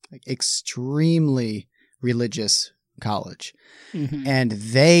 Okay? Like extremely religious college. Mm-hmm. And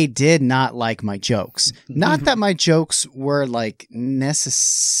they did not like my jokes. Not that my jokes were like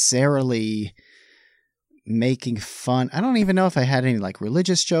necessarily making fun. I don't even know if I had any like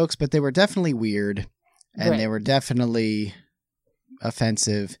religious jokes, but they were definitely weird and they were definitely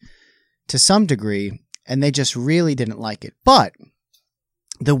offensive to some degree, and they just really didn't like it. But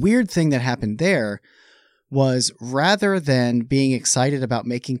the weird thing that happened there was, rather than being excited about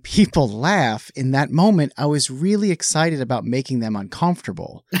making people laugh in that moment, I was really excited about making them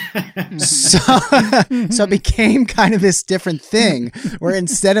uncomfortable. So it became kind of this different thing where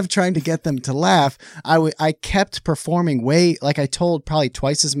instead of trying to get them to laugh, I kept performing I told probably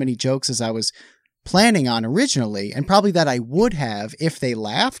twice as many jokes as I was planning on originally, and probably that I would have if they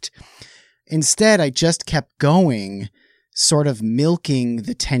laughed. Instead, I just kept going, sort of milking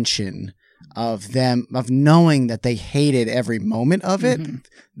the tension of them, of knowing that they hated every moment of it. Mm-hmm.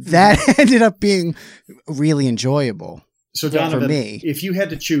 That ended up being really enjoyable. So Donovan, for me, if you had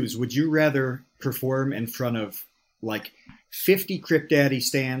to choose, would you rather perform in front of like 50 CrippDaddy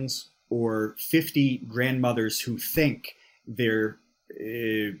stands or 50 grandmothers who think they're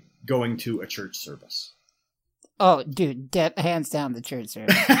going to a church service? Oh, dude, hands down the church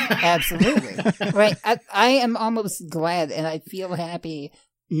service. Absolutely. Right. I am almost glad, and I feel happy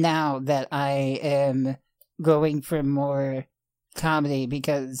now that I am going for more comedy,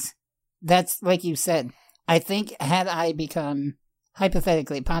 because that's, like you said, I think had I become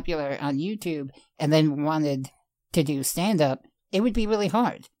hypothetically popular on YouTube and then wanted to do stand-up, it would be really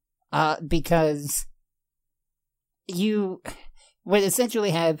hard, because you would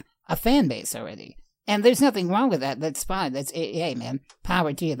essentially have a fan base already. And there's nothing wrong with that. That's fine. Hey, man,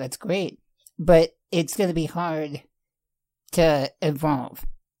 power to you. That's great. But it's going to be hard to evolve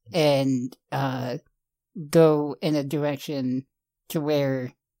and go in a direction to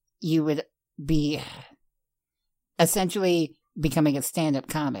where you would be essentially becoming a stand-up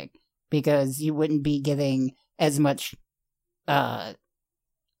comic, because you wouldn't be getting as much of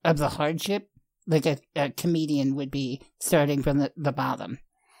the hardship like a comedian would be starting from the bottom,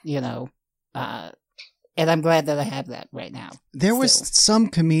 you know. And I'm glad that I have that right now. There was some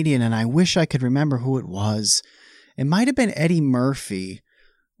comedian, and I wish I could remember who it was. It might have been Eddie Murphy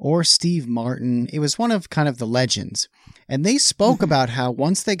or Steve Martin. It was one of kind of the legends. And they spoke about how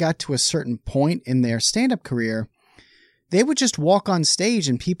once they got to a certain point in their stand-up career, they would just walk on stage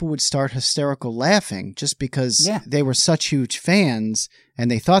and people would start hysterical laughing just because they were such huge fans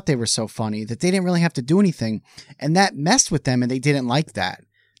and they thought they were so funny that they didn't really have to do anything. And that messed with them, and they didn't like that.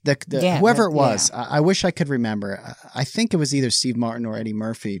 Whoever it was, I wish I could remember. I think it was either Steve Martin or Eddie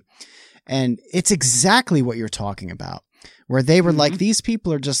Murphy. And it's exactly what you're talking about, where they were like, these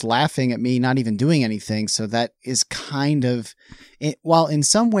people are just laughing at me, not even doing anything. So that is kind of, while in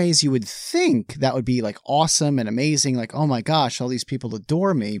some ways you would think that would be like awesome and amazing, like, oh my gosh, all these people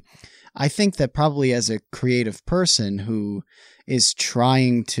adore me. I think that probably as a creative person who is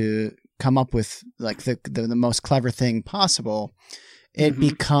trying to come up with like the most clever thing possible, it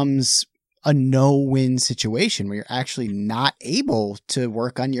becomes a no-win situation where you're actually not able to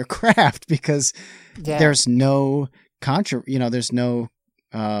work on your craft because there's no there's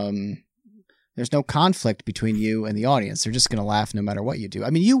no conflict between you and the audience. They're just going to laugh no matter what you do. I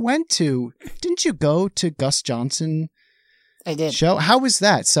mean, didn't you go to Gus Johnson? I did. Show? How was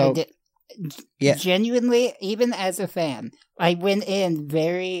that? So, yeah. Genuinely, even as a fan, I went in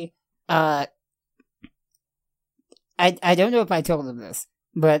very, I don't know if I told him this,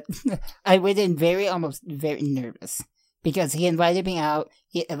 but I went in almost very nervous because he invited me out,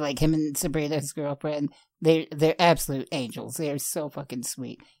 like him and Sabrina, his girlfriend. They're absolute angels. They're so fucking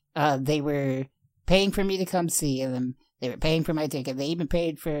sweet. They were paying for me to come see them. They were paying for my ticket. They even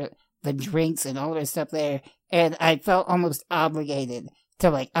paid for the drinks and all their stuff there. And I felt almost obligated to,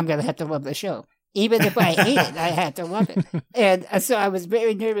 like, I'm going to have to love the show. Even if I hate it, I had to love it. And so I was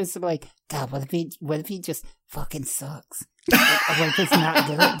very nervous. I'm like, God, what if he just fucking sucks? What if it's not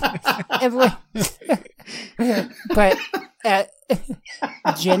good? But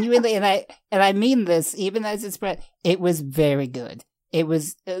genuinely, and I mean this, even as it's spread, it was very good. It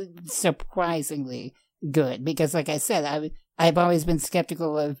was surprisingly good because, like I said, I've always been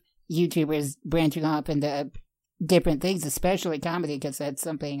skeptical of YouTubers branching off into different things, especially comedy, because that's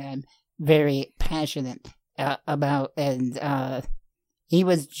something I'm very passionate about. And he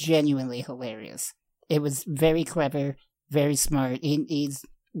was genuinely hilarious. It was very clever, very smart. He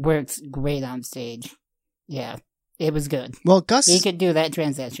works great on stage. Yeah, it was good. Well, Gus, he could do that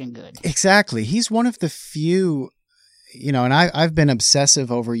transaction good. Exactly. He's one of the few. And I've been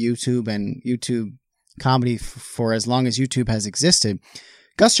obsessive over YouTube and YouTube comedy for as long as YouTube has existed.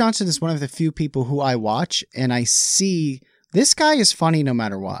 Gus Johnson is one of the few people who I watch and I see this guy is funny no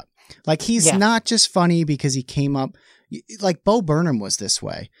matter what. Like, he's not just funny because he came up, like Bo Burnham was this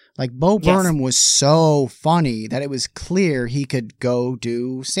way. Like, Bo Burnham was so funny that it was clear he could go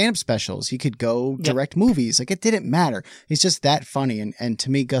do stand-up specials. He could go direct movies. Like, it didn't matter. He's just that funny. And to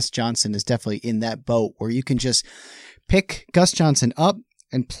me, Gus Johnson is definitely in that boat where you can just pick Gus Johnson up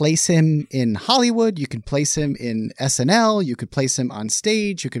and place him in Hollywood. You could place him in SNL. You could place him on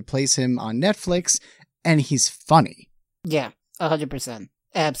stage. You could place him on Netflix. And he's funny. Yeah, 100%.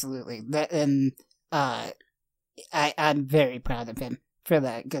 Absolutely. I'm very proud of him for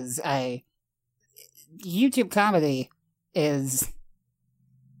that because YouTube comedy is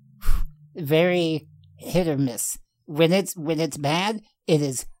very hit or miss. When it's bad, it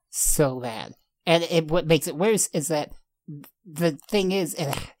is so bad. And what makes it worse is that the thing is,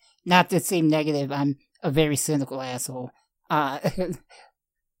 not to seem negative, I'm a very cynical asshole.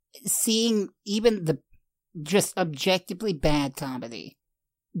 Seeing even the just objectively bad comedy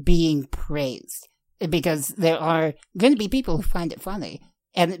being praised, because there are going to be people who find it funny,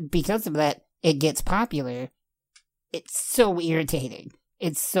 and because of that, it gets popular. It's so irritating.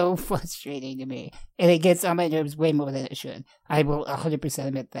 It's so frustrating to me, and it gets on my nerves way more than it should. I will 100%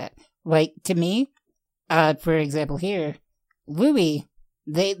 admit that. Like, to me, for example here, Louis,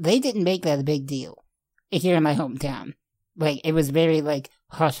 they didn't make that a big deal here in my hometown. Like, it was very, like,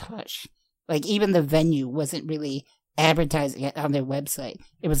 hush-hush. Like, even the venue wasn't really advertising it on their website.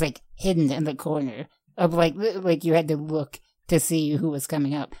 It was, like, hidden in the corner of, like you had to look to see who was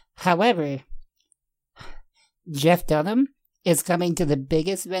coming up. However, Jeff Dunham is coming to the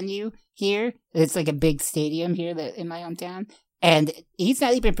biggest venue here. It's like a big stadium here in my hometown. And he's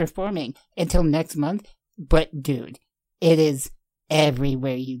not even performing until next month. But, dude, it is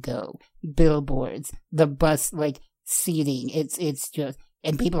everywhere you go. Billboards, the bus, like, seating. It's just,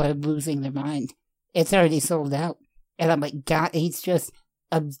 and people are losing their mind. It's already sold out. And I'm like, God, he's just,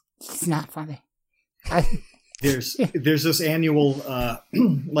 he's not funny. There's this annual,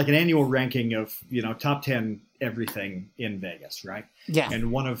 like an annual ranking of, top 10 everything in Vegas, right? Yeah.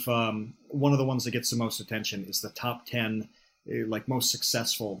 And one of the ones that gets the most attention is the top 10, like, most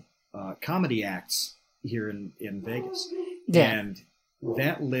successful comedy acts here in Vegas. Yeah. And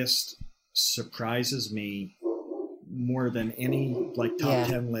that list surprises me more than any, like, top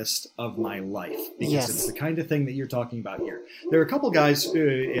 10 list of my life, because it's the kind of thing that you're talking about here. There are a couple guys who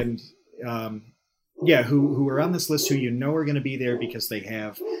are on this list who are going to be there because they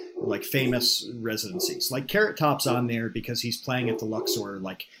have, like, famous residencies. Like, Carrot Top's on there because he's playing at the Luxor,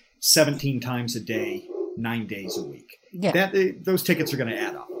 like, 17 times a day, 9 days a week. Yeah. Those tickets are going to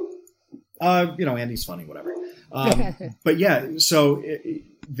add up. Andy's funny, whatever. But yeah, so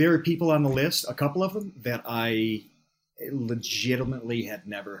there are people on the list, a couple of them, that I legitimately had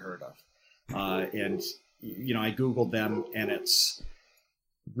never heard of. And I Googled them, and it's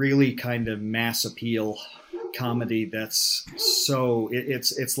really kind of mass appeal comedy that's so,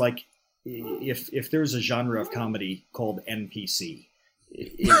 it's like if there's a genre of comedy called NPC,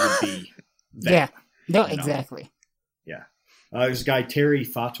 it would be that. Yeah. No, you know? Exactly. Yeah. There's a guy, Terry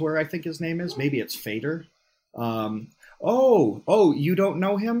Fatwer, I think his name is. Maybe it's Fader. You don't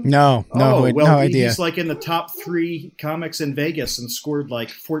know him? No, no idea. He's like in the top 3 comics in Vegas and scored like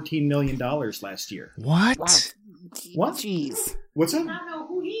 $14 million last year. What? Wow. What? Jeez. What's that? I don't know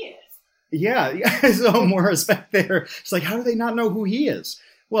who he is. Yeah, so more respect there. It's like, how do they not know who he is?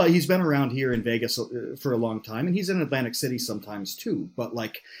 Well, he's been around here in Vegas for a long time, and he's in Atlantic City sometimes too. But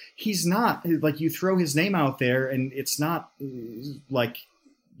like, he's not like, you throw his name out there, and it's not like,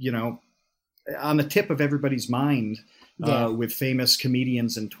 you know, on the tip of everybody's mind with famous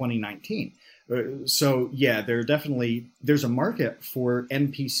comedians in 2019. So yeah, there's a market for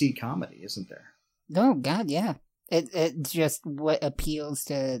NPC comedy, isn't there? Oh God, yeah. It's just what appeals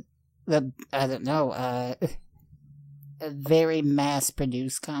to a very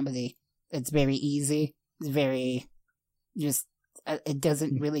mass-produced comedy. It's very easy. It's very just. It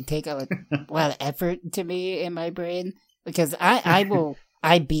doesn't really take a lot of effort to me in my brain, because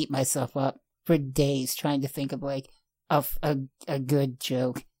I beat myself up for days trying to think of like a good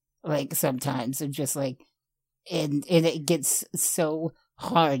joke. Like sometimes it's just like, and it gets so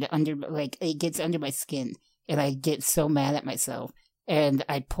hard it gets under my skin, and I get so mad at myself, and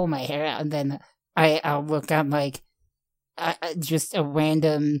I pull my hair out, and then I'll look on like just a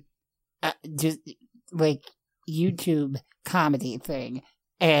random just like YouTube comedy thing,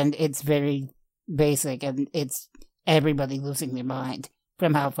 and it's very basic, and it's everybody losing their mind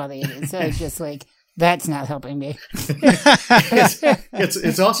from how funny it is. So it's just like, that's not helping me. It's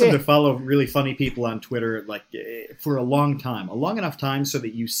awesome to follow really funny people on Twitter, like for a long enough time, so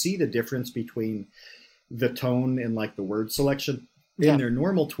that you see the difference between the tone and like the word selection in their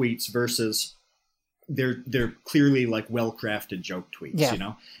normal tweets versus they're clearly like well-crafted joke tweets, you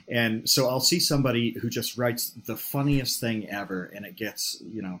know? And so I'll see somebody who just writes the funniest thing ever, and it gets,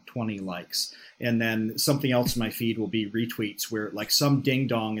 20 likes. And then something else in my feed will be retweets where like some ding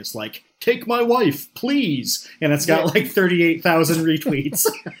dong is like, "Take my wife, please." And it's got like 38,000 retweets.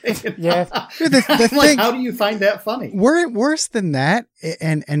 Yeah. The thing, like, how do you find that funny? Worse than that,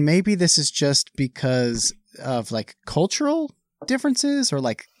 and maybe this is just because of like cultural differences or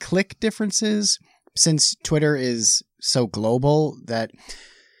like click differences, since Twitter is so global, that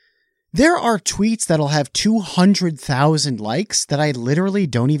there are tweets that'll have 200,000 likes that I literally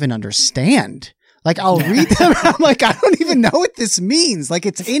don't even understand. Like, I'll read them, and I'm like, I don't even know what this means. Like,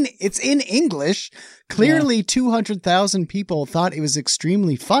 it's in English. Clearly, 200,000 people thought it was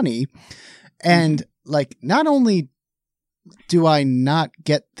extremely funny. And like, not only do I not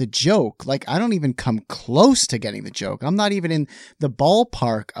get the joke, like, I don't even come close to getting the joke. I'm not even in the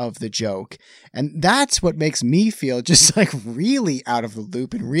ballpark of the joke. And that's what makes me feel just like really out of the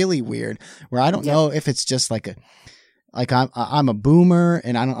loop and really weird, where I don't know if it's just like I'm a boomer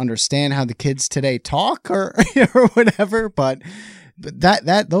and I don't understand how the kids today talk or or whatever, but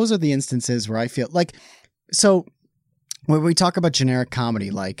those are the instances where I feel like, so when we talk about generic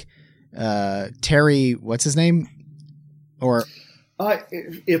comedy, like Terry, what's his name? Or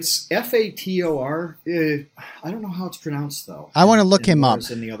it's Fator. I don't know how it's pronounced though. I want to look him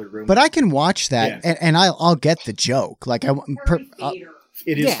up in the other room, but I can watch that and I'll get the joke. Like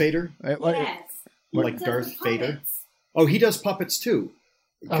it is Fader. Yes. Like Darth Vader. Oh, he does puppets too.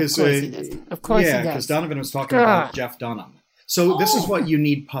 Of course he does. Of course he does. Because Donovan was talking about Jeff Dunham. So this is what you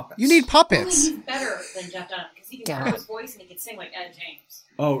need puppets. You need puppets. He's better than Jeff Dunham because he can throw his voice and he can sing like Ed James.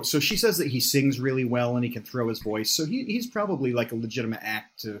 Oh, so she says that he sings really well and he can throw his voice. So he's probably like a legitimate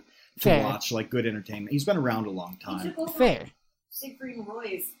act to watch, like good entertainment. He's been around a long time. He took over Fair. Siegfried and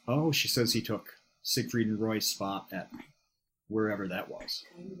Roy's. Oh, she says he took Siegfried and Roy's spot at wherever that was.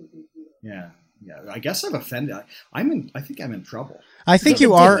 Yeah. I guess I've offended. I think I'm in trouble. I think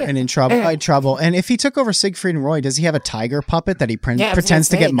you are in trouble. And if he took over Siegfried and Roy, does he have a tiger puppet that he pretends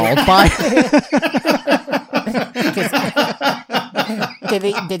to get mauled by? Did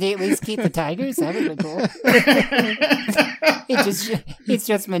he at least keep the tigers? That would be cool. He's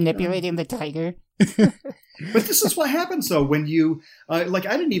just manipulating the tiger. But this is what happens though when you I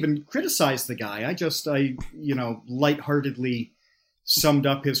didn't even criticize the guy. I lightheartedly summed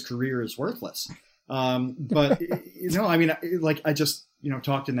up his career as worthless. But I just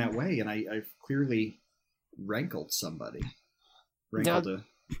talked in that way, and I've clearly rankled somebody.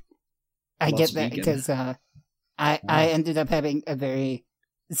 I get that because I ended up having a very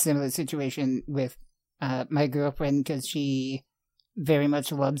similar situation with my girlfriend, because she very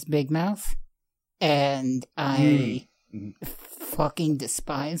much loves Big Mouth, and I fucking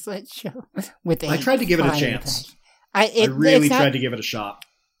despise that show. I tried to give it a chance. I really tried to give it a shot.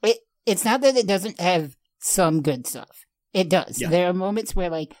 It's not that it doesn't have some good stuff. It does. Yeah. There are moments where,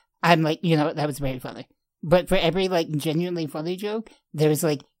 like, I'm like, that was very funny. But for every like genuinely funny joke, there's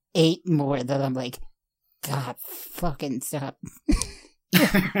like 8 more that I'm like, God, fucking stop.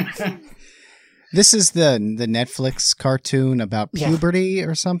 This is the Netflix cartoon about puberty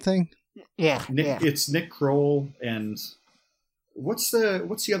or something. Yeah, It's Nick Kroll and what's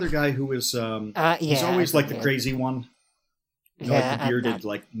the other guy who is he's always like the crazy one, like the bearded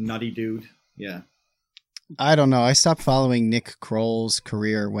like nutty dude. Yeah. I don't know. I stopped following Nick Kroll's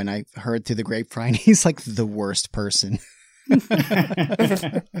career when I heard through the grapevine he's like the worst person.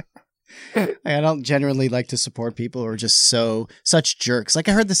 I don't generally like to support people who are just such jerks. Like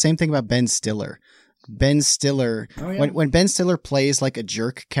I heard the same thing about Ben Stiller. Ben Stiller, when Ben Stiller plays like a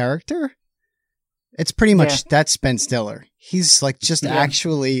jerk character, it's pretty much that's Ben Stiller. He's like just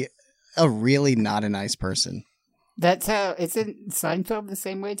actually a really not a nice person. That's how, isn't Seinfeld the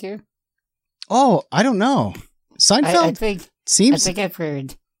same way too? Oh, I don't know. Seinfeld I think I've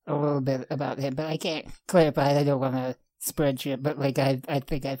heard a little bit about him, but I can't clarify. I don't want to spread shit, but like I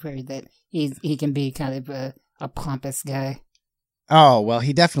think I've heard that he can be kind of a pompous guy. Oh, well,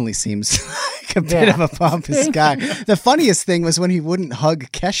 he definitely seems like a bit of a pompous guy. The funniest thing was when he wouldn't hug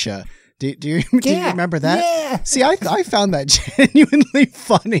Kesha. Do you remember that? Yeah. See, I found that genuinely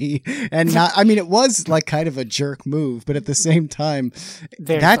funny and not. I mean, it was like kind of a jerk move, but at the same time,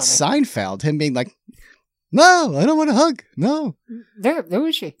 that's funny. Seinfeld. Him being like, "No, I don't want to hug. No, who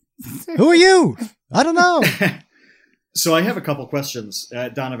is she? Who are you? I don't know." So I have a couple questions,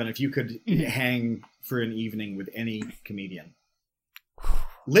 Donovan. If you could hang for an evening with any comedian,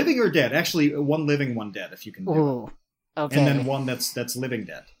 living or dead. Actually, one living, one dead. If you can do it. Okay. And then one that's living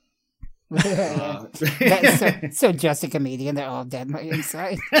dead. That's so just a comedian. They're all dead on the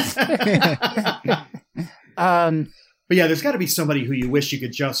inside. But yeah, there's got to be somebody who you wish you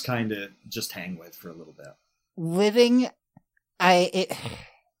could just kind of just hang with for a little bit. Living, I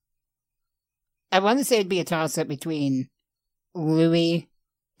want to say it'd be a toss-up between Louis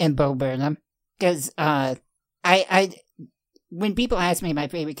and Bo Burnham, because when people ask me my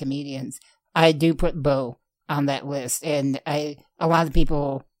favorite comedians, I do put Bo on that list, and a lot of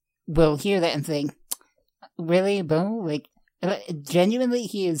people will hear that and think, really, Bo? Like, genuinely,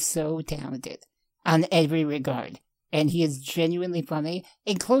 he is so talented on every regard. And he is genuinely funny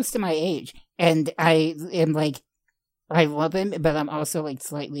and close to my age. And I am like, I love him, but I'm also like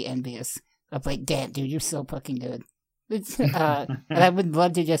slightly envious of like, damn, dude, you're so fucking good. And I would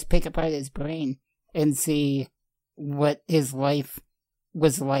love to just pick apart his brain and see what his life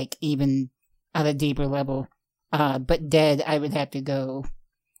was like, even on a deeper level. But dead, I would have to go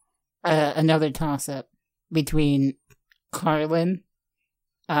another toss-up between Carlin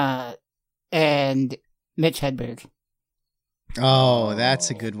and Mitch Hedberg. Oh, that's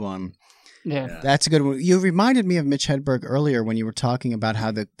a good one. Yeah. That's a good one. You reminded me of Mitch Hedberg earlier when you were talking about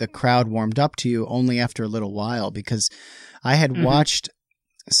how the crowd warmed up to you only after a little while, because I had watched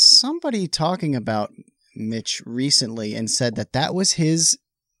somebody talking about Mitch recently and said that was his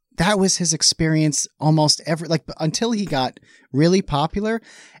experience almost until he got really popular.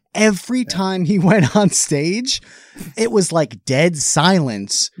 Every time he went on stage, it was like dead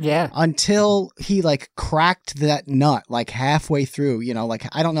silence. Yeah. Until he like cracked that nut like halfway through,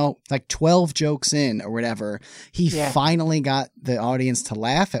 like, I don't know, like 12 jokes in or whatever. He finally got the audience to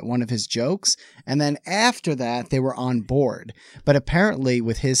laugh at one of his jokes. And then after that, they were on board. But apparently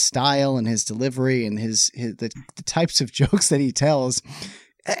with his style and his delivery and the types of jokes that he tells,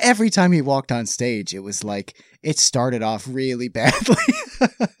 every time he walked on stage, it was like it started off really badly.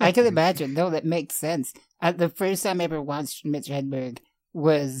 I can imagine. No, that makes sense. The first time I ever watched Mitch Hedberg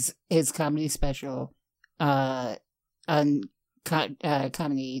was his comedy special on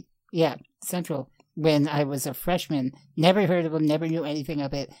Comedy Central when I was a freshman. Never heard of him, never knew anything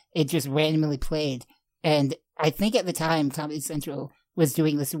of it. It just randomly played. And I think at the time, Comedy Central was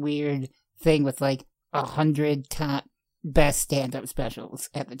doing this weird thing with like 100 top best stand-up specials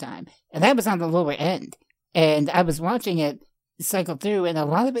at the time. And that was on the lower end. And I was watching it cycle through, and a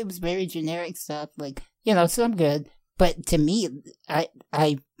lot of it was very generic stuff, like, some good. But to me,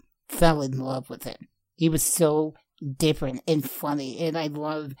 I fell in love with him. He was so different and funny, and I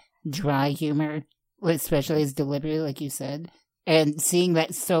love dry humor, especially his delivery, like you said. And seeing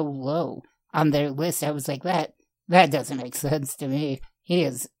that so low on their list, I was like, that doesn't make sense to me. He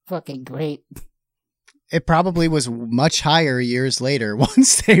is fucking great. It probably was much higher years later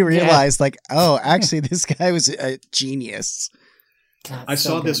once they realized, like, oh, actually, this guy was a genius. God, I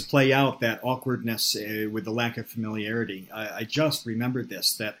saw this play out, that awkwardness with the lack of familiarity. I just remembered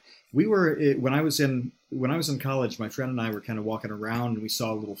this, that we were, when I was in when I was in college, my friend and I were kind of walking around, and we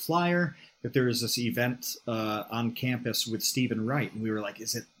saw a little flyer that there was this event on campus with Stephen Wright, and we were like,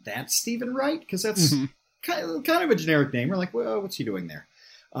 "Is it that Stephen Wright?" Because that's kind of a generic name. We're like, "Well, what's he doing there?"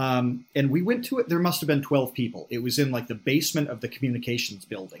 And we went to it. There must have been 12 people. It was in like the basement of the communications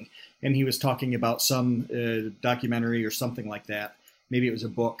building, and he was talking about some documentary or something like that. Maybe it was a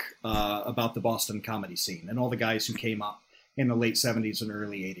book about the Boston comedy scene and all the guys who came up in the late 70s and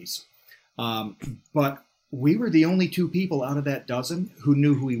early 80s. But we were the only two people out of that dozen who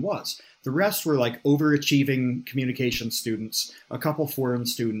knew who he was. The rest were like overachieving communication students, a couple foreign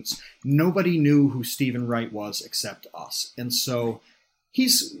students. Nobody knew who Stephen Wright was except us. And so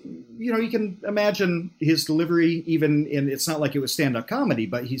he's, you can imagine his delivery, even in, it's not like it was stand-up comedy,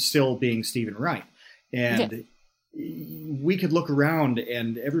 but he's still being Stephen Wright. And we could look around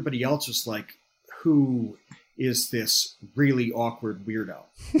and everybody else was like, who is this really awkward weirdo?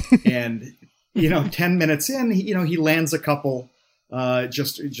 And, 10 minutes in, he lands a couple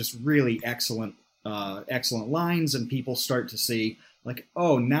just really excellent lines, and people start to see like,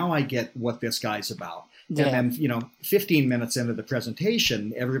 oh, now I get what this guy's about. Yeah. And then, 15 minutes into the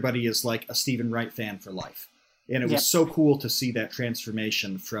presentation, everybody is like a Stephen Wright fan for life. And it was so cool to see that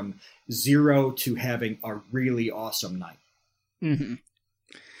transformation from zero to having a really awesome night. Mm-hmm.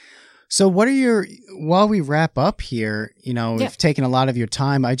 So while we wrap up here, we've taken a lot of your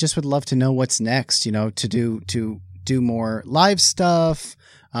time. I just would love to know what's next, to do more live stuff.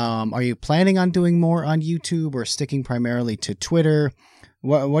 Are you planning on doing more on YouTube or sticking primarily to Twitter?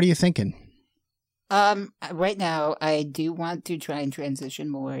 What are you thinking? Right now, I do want to try and transition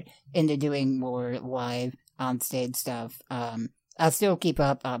more into doing more live on-stage stuff. I'll still keep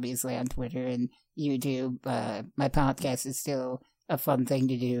up, obviously, on Twitter and YouTube. My podcast is still a fun thing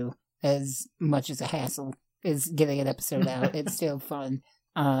to do, as much as a hassle is getting an episode out. It's still fun.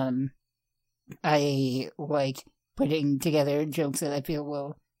 I like putting together jokes that I feel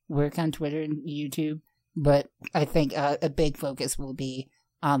will work on Twitter and YouTube, but I think a big focus will be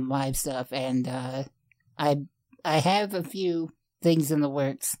on live stuff, and I have a few things in the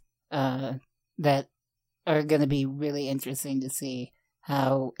works that are going to be really interesting to see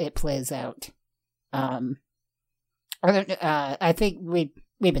how it plays out. I think we've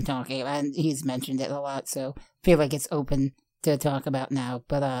been talking, and he's mentioned it a lot, so I feel like it's open to talk about now.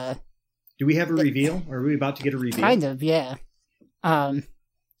 But do we have a reveal? Are we about to get a reveal? Kind of, yeah.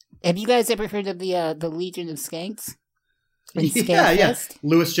 Have you guys ever heard of the Legion of Skanks? Yeah.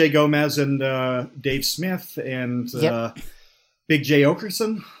 Louis J. Gomez and Dave Smith and Big J.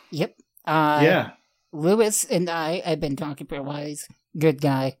 Okerson. Yep. Yeah. Louis and I've been talking for a while. He's a good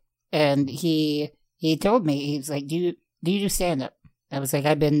guy. And he told me, he was like, do you do stand-up? I was like,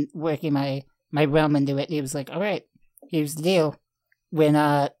 I've been working my realm into it. He was like, all right, here's the deal.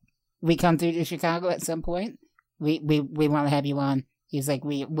 When we come through to Chicago at some point, we want to have you on. He's like,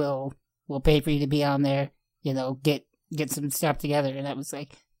 we'll pay for you to be on there, get some stuff together. And I was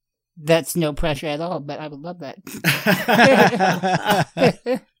like, that's no pressure at all, but I would love that.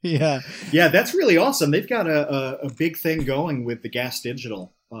 Yeah, that's really awesome. They've got a big thing going with the Gas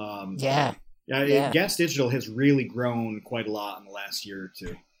Digital. Gas Digital has really grown quite a lot in the last year or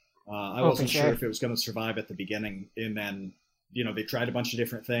two. I wasn't sure if it was going to survive at the beginning, and then they tried a bunch of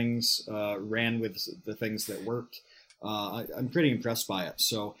different things, ran with the things that worked. I'm pretty impressed by it.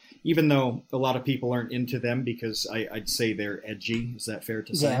 So even though a lot of people aren't into them, because I'd say they're edgy, is that fair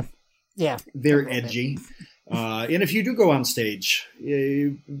to say? Yeah, they're edgy. And if you do go on stage,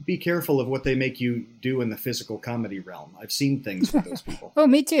 be careful of what they make you do in the physical comedy realm. I've seen things with those people. Oh,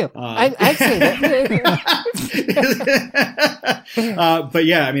 me too. I'd say that. But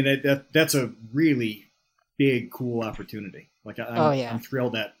yeah, I mean, that's a really big, cool opportunity. Like, I'm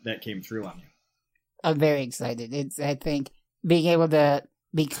thrilled that came through on you. I'm very excited. I think being able to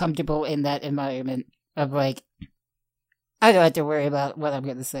be comfortable in that environment of like, I don't have to worry about what I'm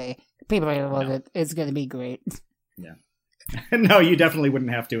going to say. People are going to love it. It's going to be great. Yeah. No, you definitely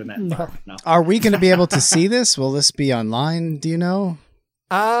wouldn't have to in that part. No. Are we going to be able to see this? Will this be online? Do you know?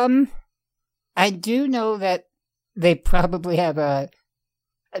 I do know that they probably have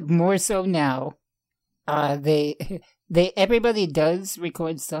more so now. Everybody does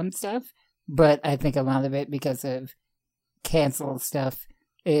record some stuff, but I think a lot of it, because of canceled stuff,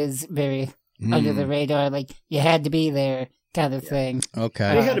 is very under the radar. Like, you had to be there kind of thing.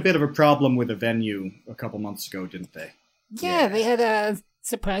 Okay. They had a bit of a problem with a venue a couple months ago, didn't they? Yeah, they had a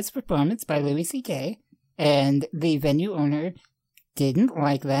surprise performance by Louis C.K., and the venue owner didn't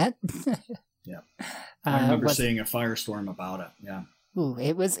like that. Yeah. I remember seeing a firestorm about it. Yeah. Ooh,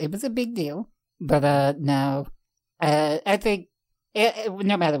 it was a big deal. But now, I think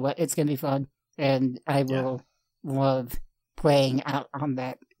no matter what, it's going to be fun. and I will love playing out on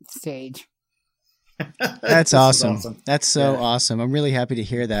that stage. That's awesome. That's so awesome. I'm really happy to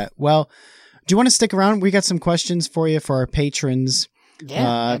hear that. Well, do you want to stick around? We got some questions for you for our patrons.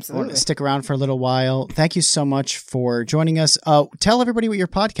 Yeah, absolutely. Stick around for a little while. Thank you so much for joining us. Tell everybody what your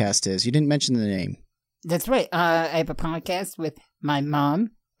podcast is. You didn't mention the name. That's right. I have a podcast with my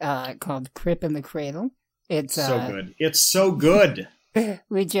mom called Crip in the Cradle. It's so good. It's so good.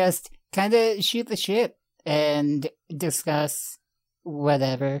 We just kind of shoot the shit and discuss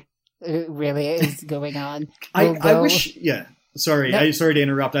whatever really is going on. I wish, sorry to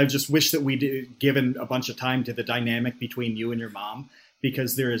interrupt. I just wish that we'd given a bunch of time to the dynamic between you and your mom,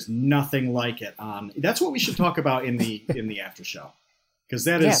 because there is nothing like it on. That's what we should talk about in the after show, because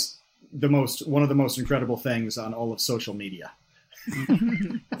that is one of the most incredible things on all of social media.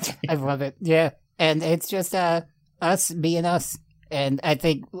 I love it. Yeah, and it's just us being us, and I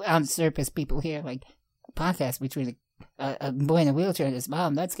think on the surface people hear like a podcast between a boy in a wheelchair and his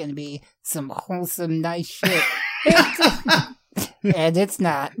mom. That's going to be some wholesome, nice shit. And it's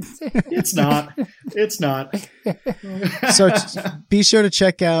not. It's not. It's not. So be sure to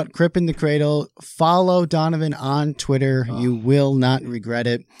check out Crip in the Cradle. Follow Donovan on Twitter. You will not regret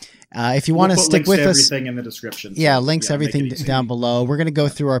it. If you want to stick with us, everything in the description. So, links everything down below. We're going to go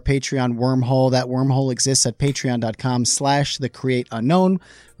through our Patreon wormhole. That wormhole exists at patreon.com/thecreateunknown.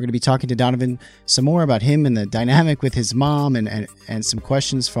 We're going to be talking to Donovan some more about him and the dynamic with his mom and some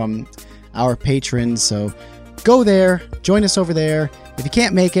questions from our patrons. So go there, join us over there. If you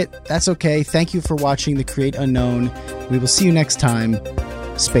can't make it, that's okay. Thank you for watching The Create Unknown. We will see you next time.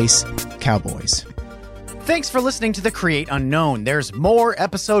 Space Cowboys. Thanks for listening to The Create Unknown. There's more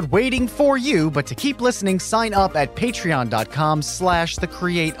episode waiting for you, but to keep listening, sign up at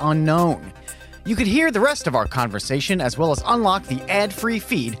patreon.com/thecreateunknown. You could hear the rest of our conversation, as well as unlock the ad-free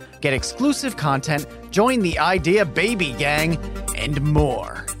feed, get exclusive content, join the Idea Baby Gang, and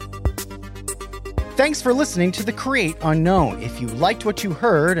more. Thanks for listening to The Create Unknown. If you liked what you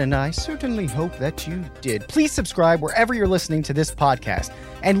heard, and I certainly hope that you did, please subscribe wherever you're listening to this podcast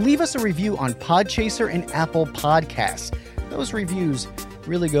and leave us a review on Podchaser and Apple Podcasts. Those reviews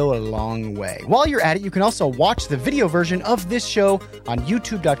really go a long way. While you're at it, you can also watch the video version of this show on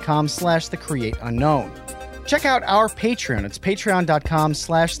youtube.com/thecreateunknown. Check out our Patreon. It's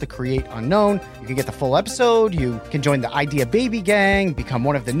patreon.com/thecreateunknown. You can get the full episode. You can join the Idea Baby Gang, become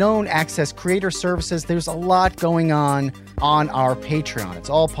one of the known Access Creator Services. There's a lot going on our Patreon. It's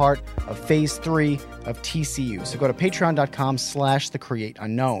all part of Phase 3 of TCU. So go to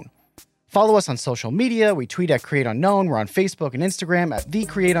patreon.com/thecreateunknown. Follow us on social media. We tweet at Create Unknown. We're on Facebook and Instagram at The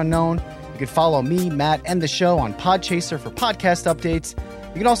Create Unknown. You can follow me, Matt, and the show on Podchaser for podcast updates.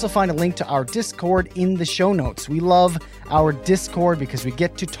 You can also find a link to our Discord in the show notes. We love our Discord because we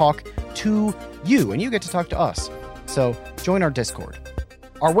get to talk to you, and you get to talk to us. So join our Discord.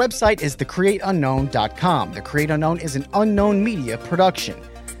 Our website is thecreateunknown.com. The Create Unknown is an Unknown Media production.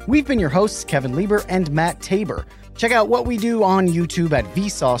 We've been your hosts, Kevin Lieber and Matt Tabor. Check out what we do on YouTube at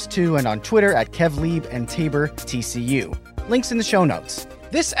Vsauce2 and on Twitter at KevLieb and Tabor TCU. Links in the show notes.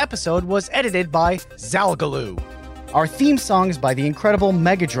 This episode was edited by Zalgaloo. Our theme song is by the incredible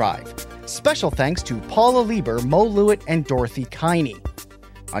Mega Drive. Special thanks to Paula Lieber, Mo Lewitt, and Dorothy Kiney.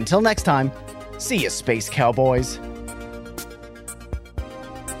 Until next time, see ya, Space Cowboys.